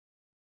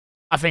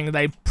 I think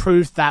they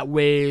proved that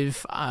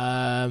with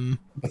Bethesda's.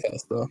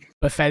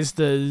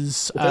 Bethesda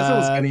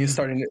was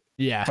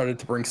started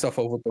to bring stuff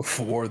over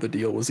before the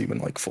deal was even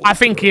like full. I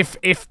think if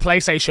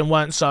PlayStation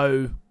weren't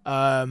so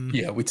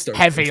we'd start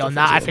heavy on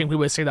that, I think we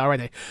would see that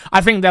already. I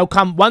think they'll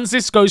come once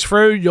this goes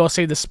through. You'll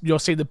see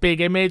the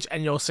big image,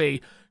 and you'll see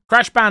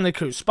Crash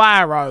Bandicoot,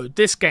 Spyro,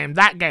 this game,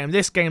 that game,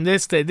 this game,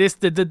 this,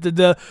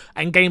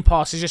 and Game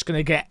Pass is just going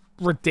to get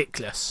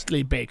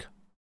ridiculously big.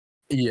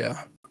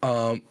 Yeah.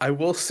 I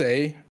will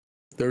say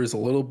there's a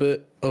little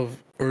bit of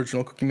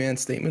Original Cookie Man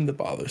statement that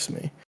bothers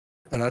me.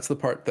 And that's the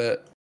part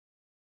that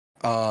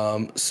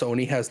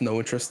Sony has no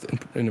interest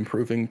in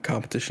improving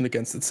competition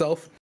against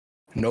itself.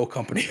 No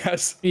company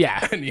has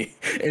any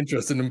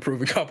interest in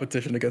improving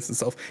competition against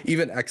itself.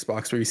 Even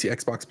Xbox, where you see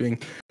Xbox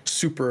being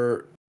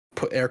super,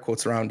 put air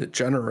quotes around it,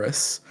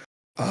 generous.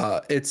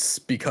 It's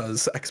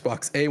because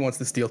Xbox wants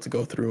this deal to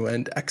go through,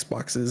 and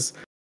Xbox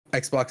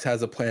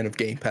has a plan of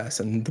Game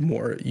Pass, and the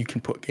more you can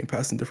put Game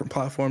Pass in different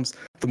platforms,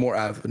 the more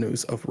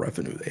avenues of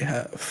revenue they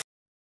have.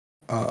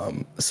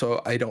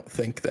 So I don't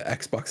think that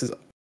Xbox is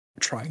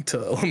trying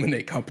to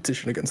eliminate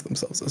competition against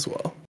themselves as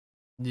well.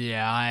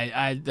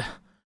 Yeah,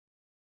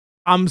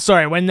 I'm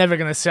sorry, we're never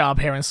going to sit up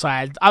here and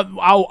say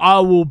I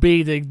will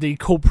be the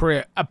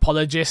corporate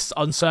apologist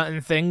on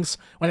certain things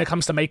when it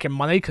comes to making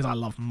money, because I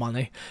love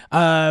money.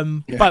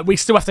 But we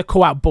still have to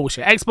call out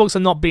bullshit. Xbox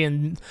are not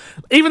being,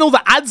 even all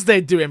the ads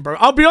they're doing, bro.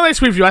 I'll be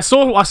honest with you. I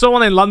saw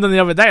one in London the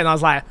other day, and I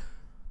was like,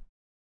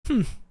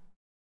 don't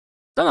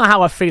know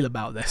how I feel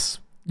about this.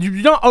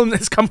 You don't own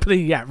this company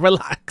yet.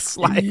 Relax.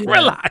 Like,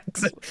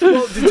 relax.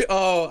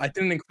 Well, I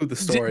didn't include the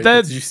story.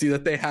 Did you see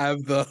that they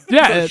have the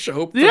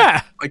show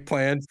like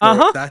planned?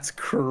 That's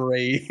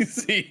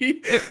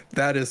crazy.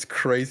 That is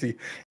crazy.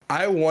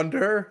 I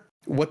wonder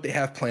what they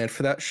have planned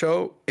for that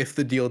show if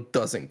the deal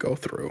doesn't go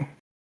through.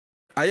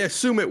 I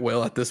assume it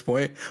will at this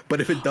point,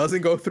 but if it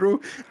doesn't go through,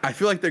 I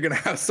feel like they're gonna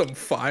have some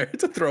fire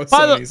to throw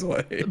Sony's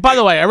way. By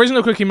the way,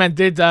 Original Cookie Man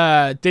did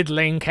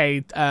link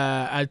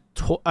a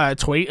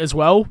tweet as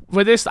well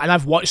with this, and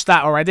I've watched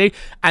that already.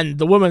 And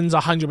the woman's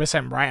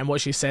 100% right in what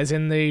she says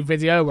in the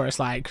video, where it's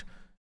like,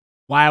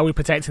 "Why are we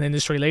protecting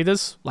industry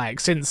leaders? Like,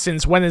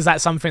 since when is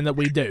that something that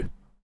we do?"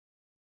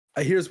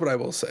 Here's what I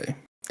will say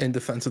in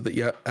defense of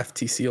the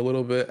FTC a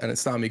little bit, and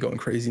it's not me going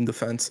crazy in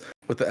defense,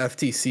 but the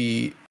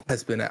FTC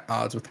has been at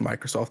odds with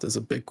Microsoft as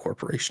a big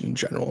corporation in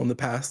general in the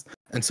past.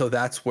 And so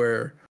that's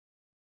where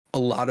a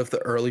lot of the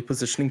early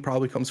positioning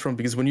probably comes from,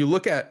 because when you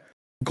look at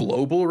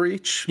global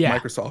reach,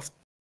 Microsoft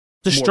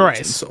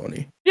destroys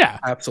Sony. Yeah,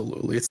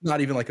 absolutely. It's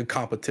not even like a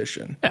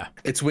competition. Yeah,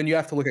 it's when you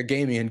have to look at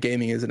gaming, and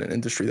gaming isn't an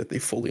industry that they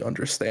fully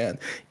understand.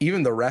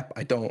 Even the rep,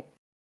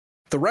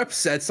 the rep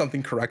said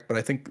something correct, but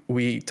I think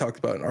we talked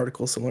about an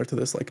article similar to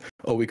this like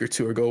a week or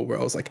two ago where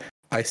I was like,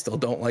 I still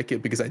don't like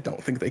it because I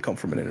don't think they come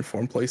from an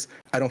informed place.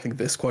 I don't think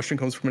this question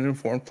comes from an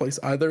informed place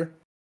either.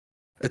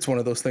 It's one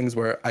of those things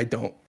where I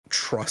don't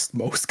trust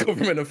most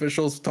government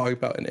officials talking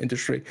about an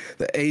industry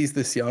that is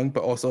this young,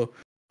 but also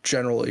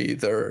generally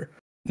their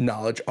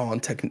knowledge on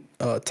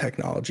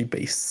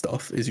technology-based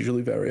stuff is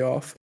usually very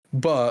off.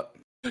 But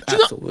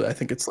absolutely, I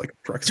think it's like.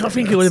 Do you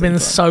think it would have been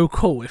so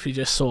cool if you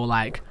just saw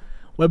like,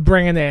 we're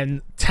bringing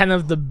in 10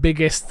 of the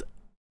biggest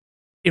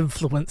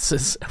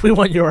influencers. We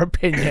want your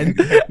opinion.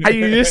 And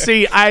you just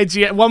see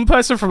IGN, one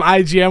person from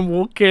IGN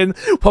walk in,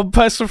 one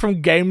person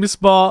from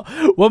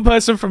GameSpot, one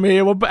person from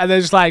here, and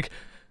they're just like,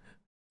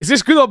 is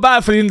this good or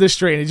bad for the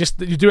industry? And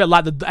you do it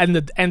like the end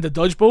of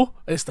Dodgeball.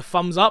 It's the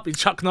thumbs up. It's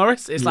Chuck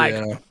Norris. It's like,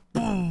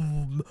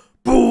 boom,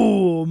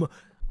 boom.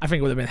 I think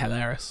it would have been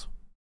hilarious.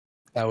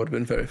 That would have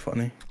been very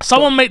funny.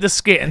 Someone make the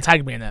skit and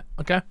tag me in it,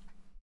 okay?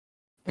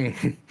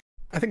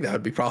 I think that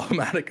would be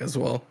problematic as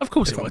well. Of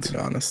course it would. To be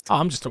honest. Oh,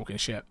 I'm just talking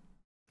shit.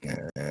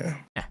 Yeah.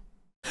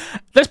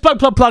 Let's plug,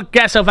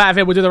 get yourself out of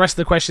here. We'll do the rest of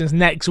the questions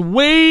next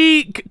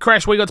week.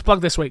 Crash, what you got to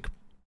plug this week?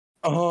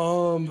 The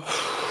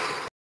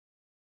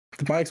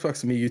My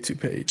Xbox Me YouTube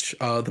page.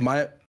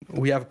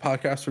 We have a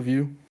podcast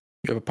review.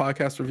 You have a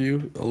podcast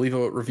review. I'll leave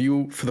a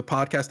review for the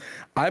podcast.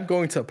 I'm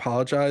going to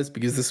apologize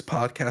because this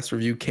podcast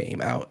review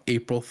came out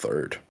April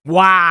 3rd.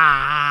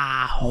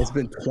 Wow. It's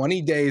been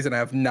 20 days and I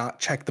have not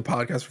checked the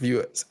podcast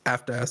review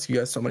after I asked you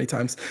guys so many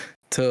times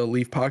to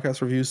leave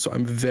podcast reviews. So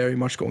I'm very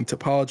much going to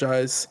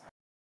apologize.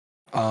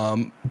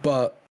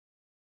 But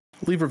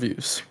leave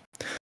reviews.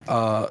 Should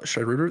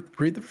I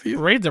read the review?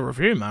 Read the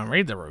review, man.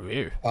 Read the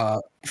review.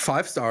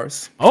 5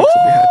 stars. Oh,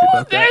 be happy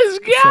about that. Let's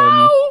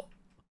go.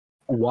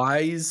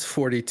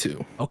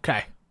 Wise42.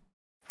 Okay.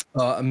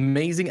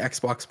 Amazing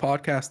Xbox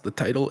podcast. The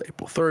title,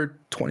 April 3rd,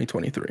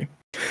 2023.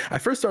 I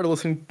first started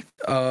listening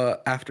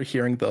after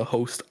hearing the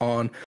host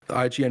on the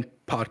IGN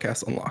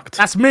podcast Unlocked.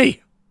 That's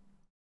me.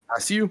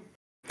 That's you.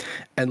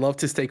 And loved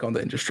his take on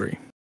the industry.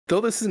 Though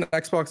this is an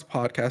Xbox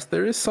podcast,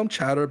 there is some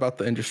chatter about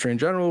the industry in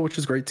general, which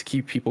is great to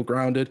keep people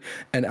grounded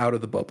and out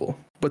of the bubble.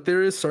 But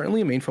there is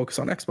certainly a main focus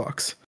on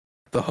Xbox.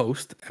 The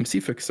host, MC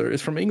Fixer,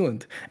 is from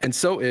England, and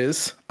so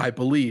is, I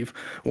believe,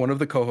 one of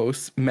the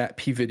co-hosts, Matt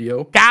P.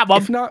 Video.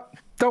 If not,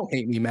 don't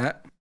hate me,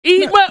 Matt.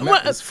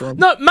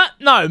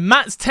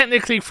 Matt's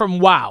technically from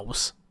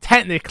Wales.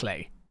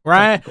 Technically,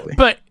 right?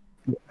 But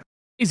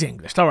he's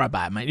English. Don't worry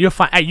about it, mate. You're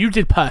fine. Hey, you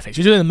did perfect.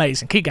 You're doing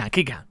amazing. Keep going.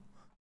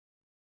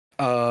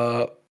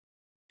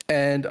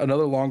 And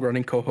another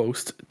long-running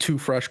co-host, Too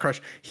Fresh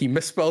Crush. He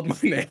misspelled my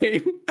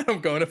name, and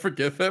I'm going to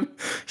forgive him.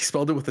 He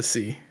spelled it with a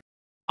C.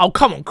 Oh,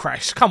 come on,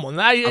 Crash. Come on.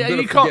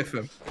 You can't.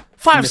 Him.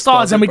 5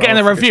 stars and we're getting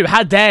a review.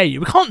 How dare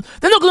you? We can't.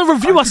 They're not going to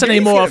review us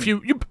anymore if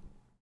you.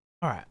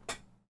 All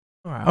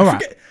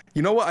right.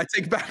 You know what? I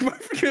take back my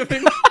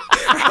forgiving.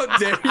 How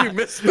dare you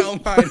misspell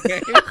my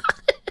name?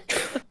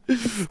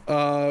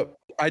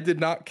 I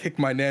did not kick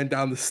my nan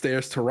down the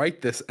stairs to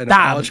write this and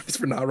apologize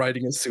for not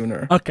writing it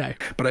sooner. Okay.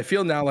 But I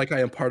feel now like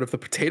I am part of the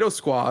Potato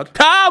Squad.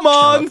 Come on!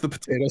 Shout out to the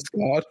Potato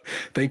Squad.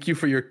 Thank you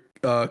for your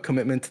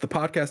commitment to the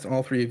podcast, and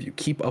all 3 of you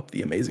keep up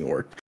the amazing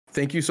work.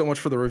 Thank you so much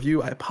for the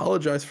review. I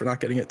apologize for not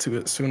getting it to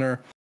it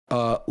sooner.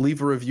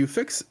 Leave a review.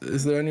 Fix.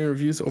 Is there any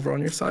reviews over on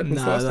your side?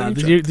 No.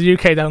 The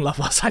UK don't love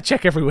us. I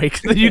check every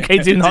week. The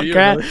UK do not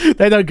care. Really?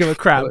 They don't give a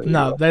crap.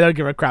 No, they don't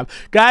give a crap.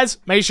 Guys,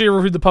 make sure you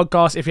review the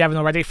podcast if you haven't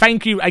already.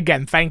 Thank you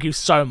again. Thank you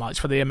so much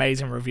for the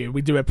amazing review.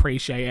 We do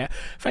appreciate it.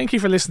 Thank you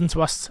for listening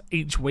to us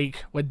each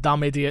week. We're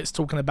dumb idiots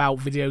talking about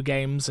video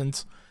games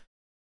and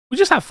We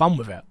just have fun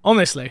with it.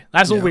 Honestly,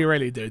 that's all we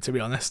really do, to be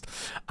honest.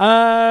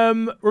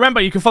 Remember,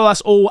 you can follow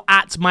us all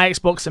at My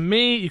Xbox and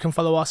Me. You can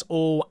follow us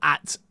all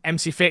at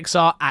MC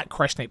Fixer, at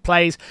Kreshnik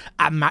Plays,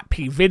 at Matt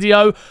P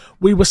Video.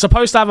 We were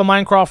supposed to have a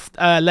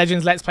Minecraft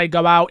Legends Let's Play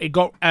go out. It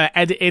got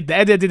edited. The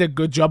editor did a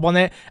good job on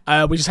it.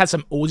 We just had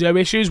some audio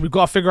issues. We've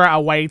got to figure out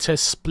a way to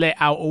split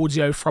our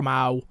audio from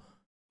our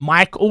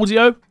mic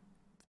audio.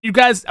 You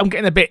guys, I'm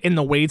getting a bit in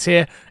the weeds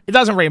here. It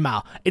doesn't really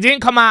matter. It didn't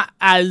come out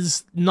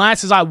as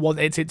nice as I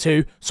wanted it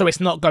to, so it's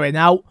not going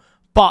out.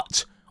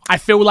 But I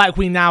feel like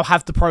we now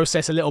have the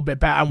process a little bit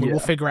better, and we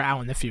will figure it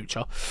out in the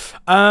future.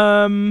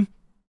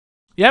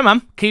 Yeah,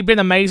 man. Keep being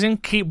amazing.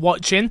 Keep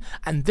watching.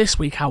 And this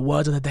week, our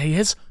word of the day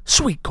is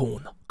sweet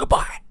corn.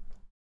 Goodbye.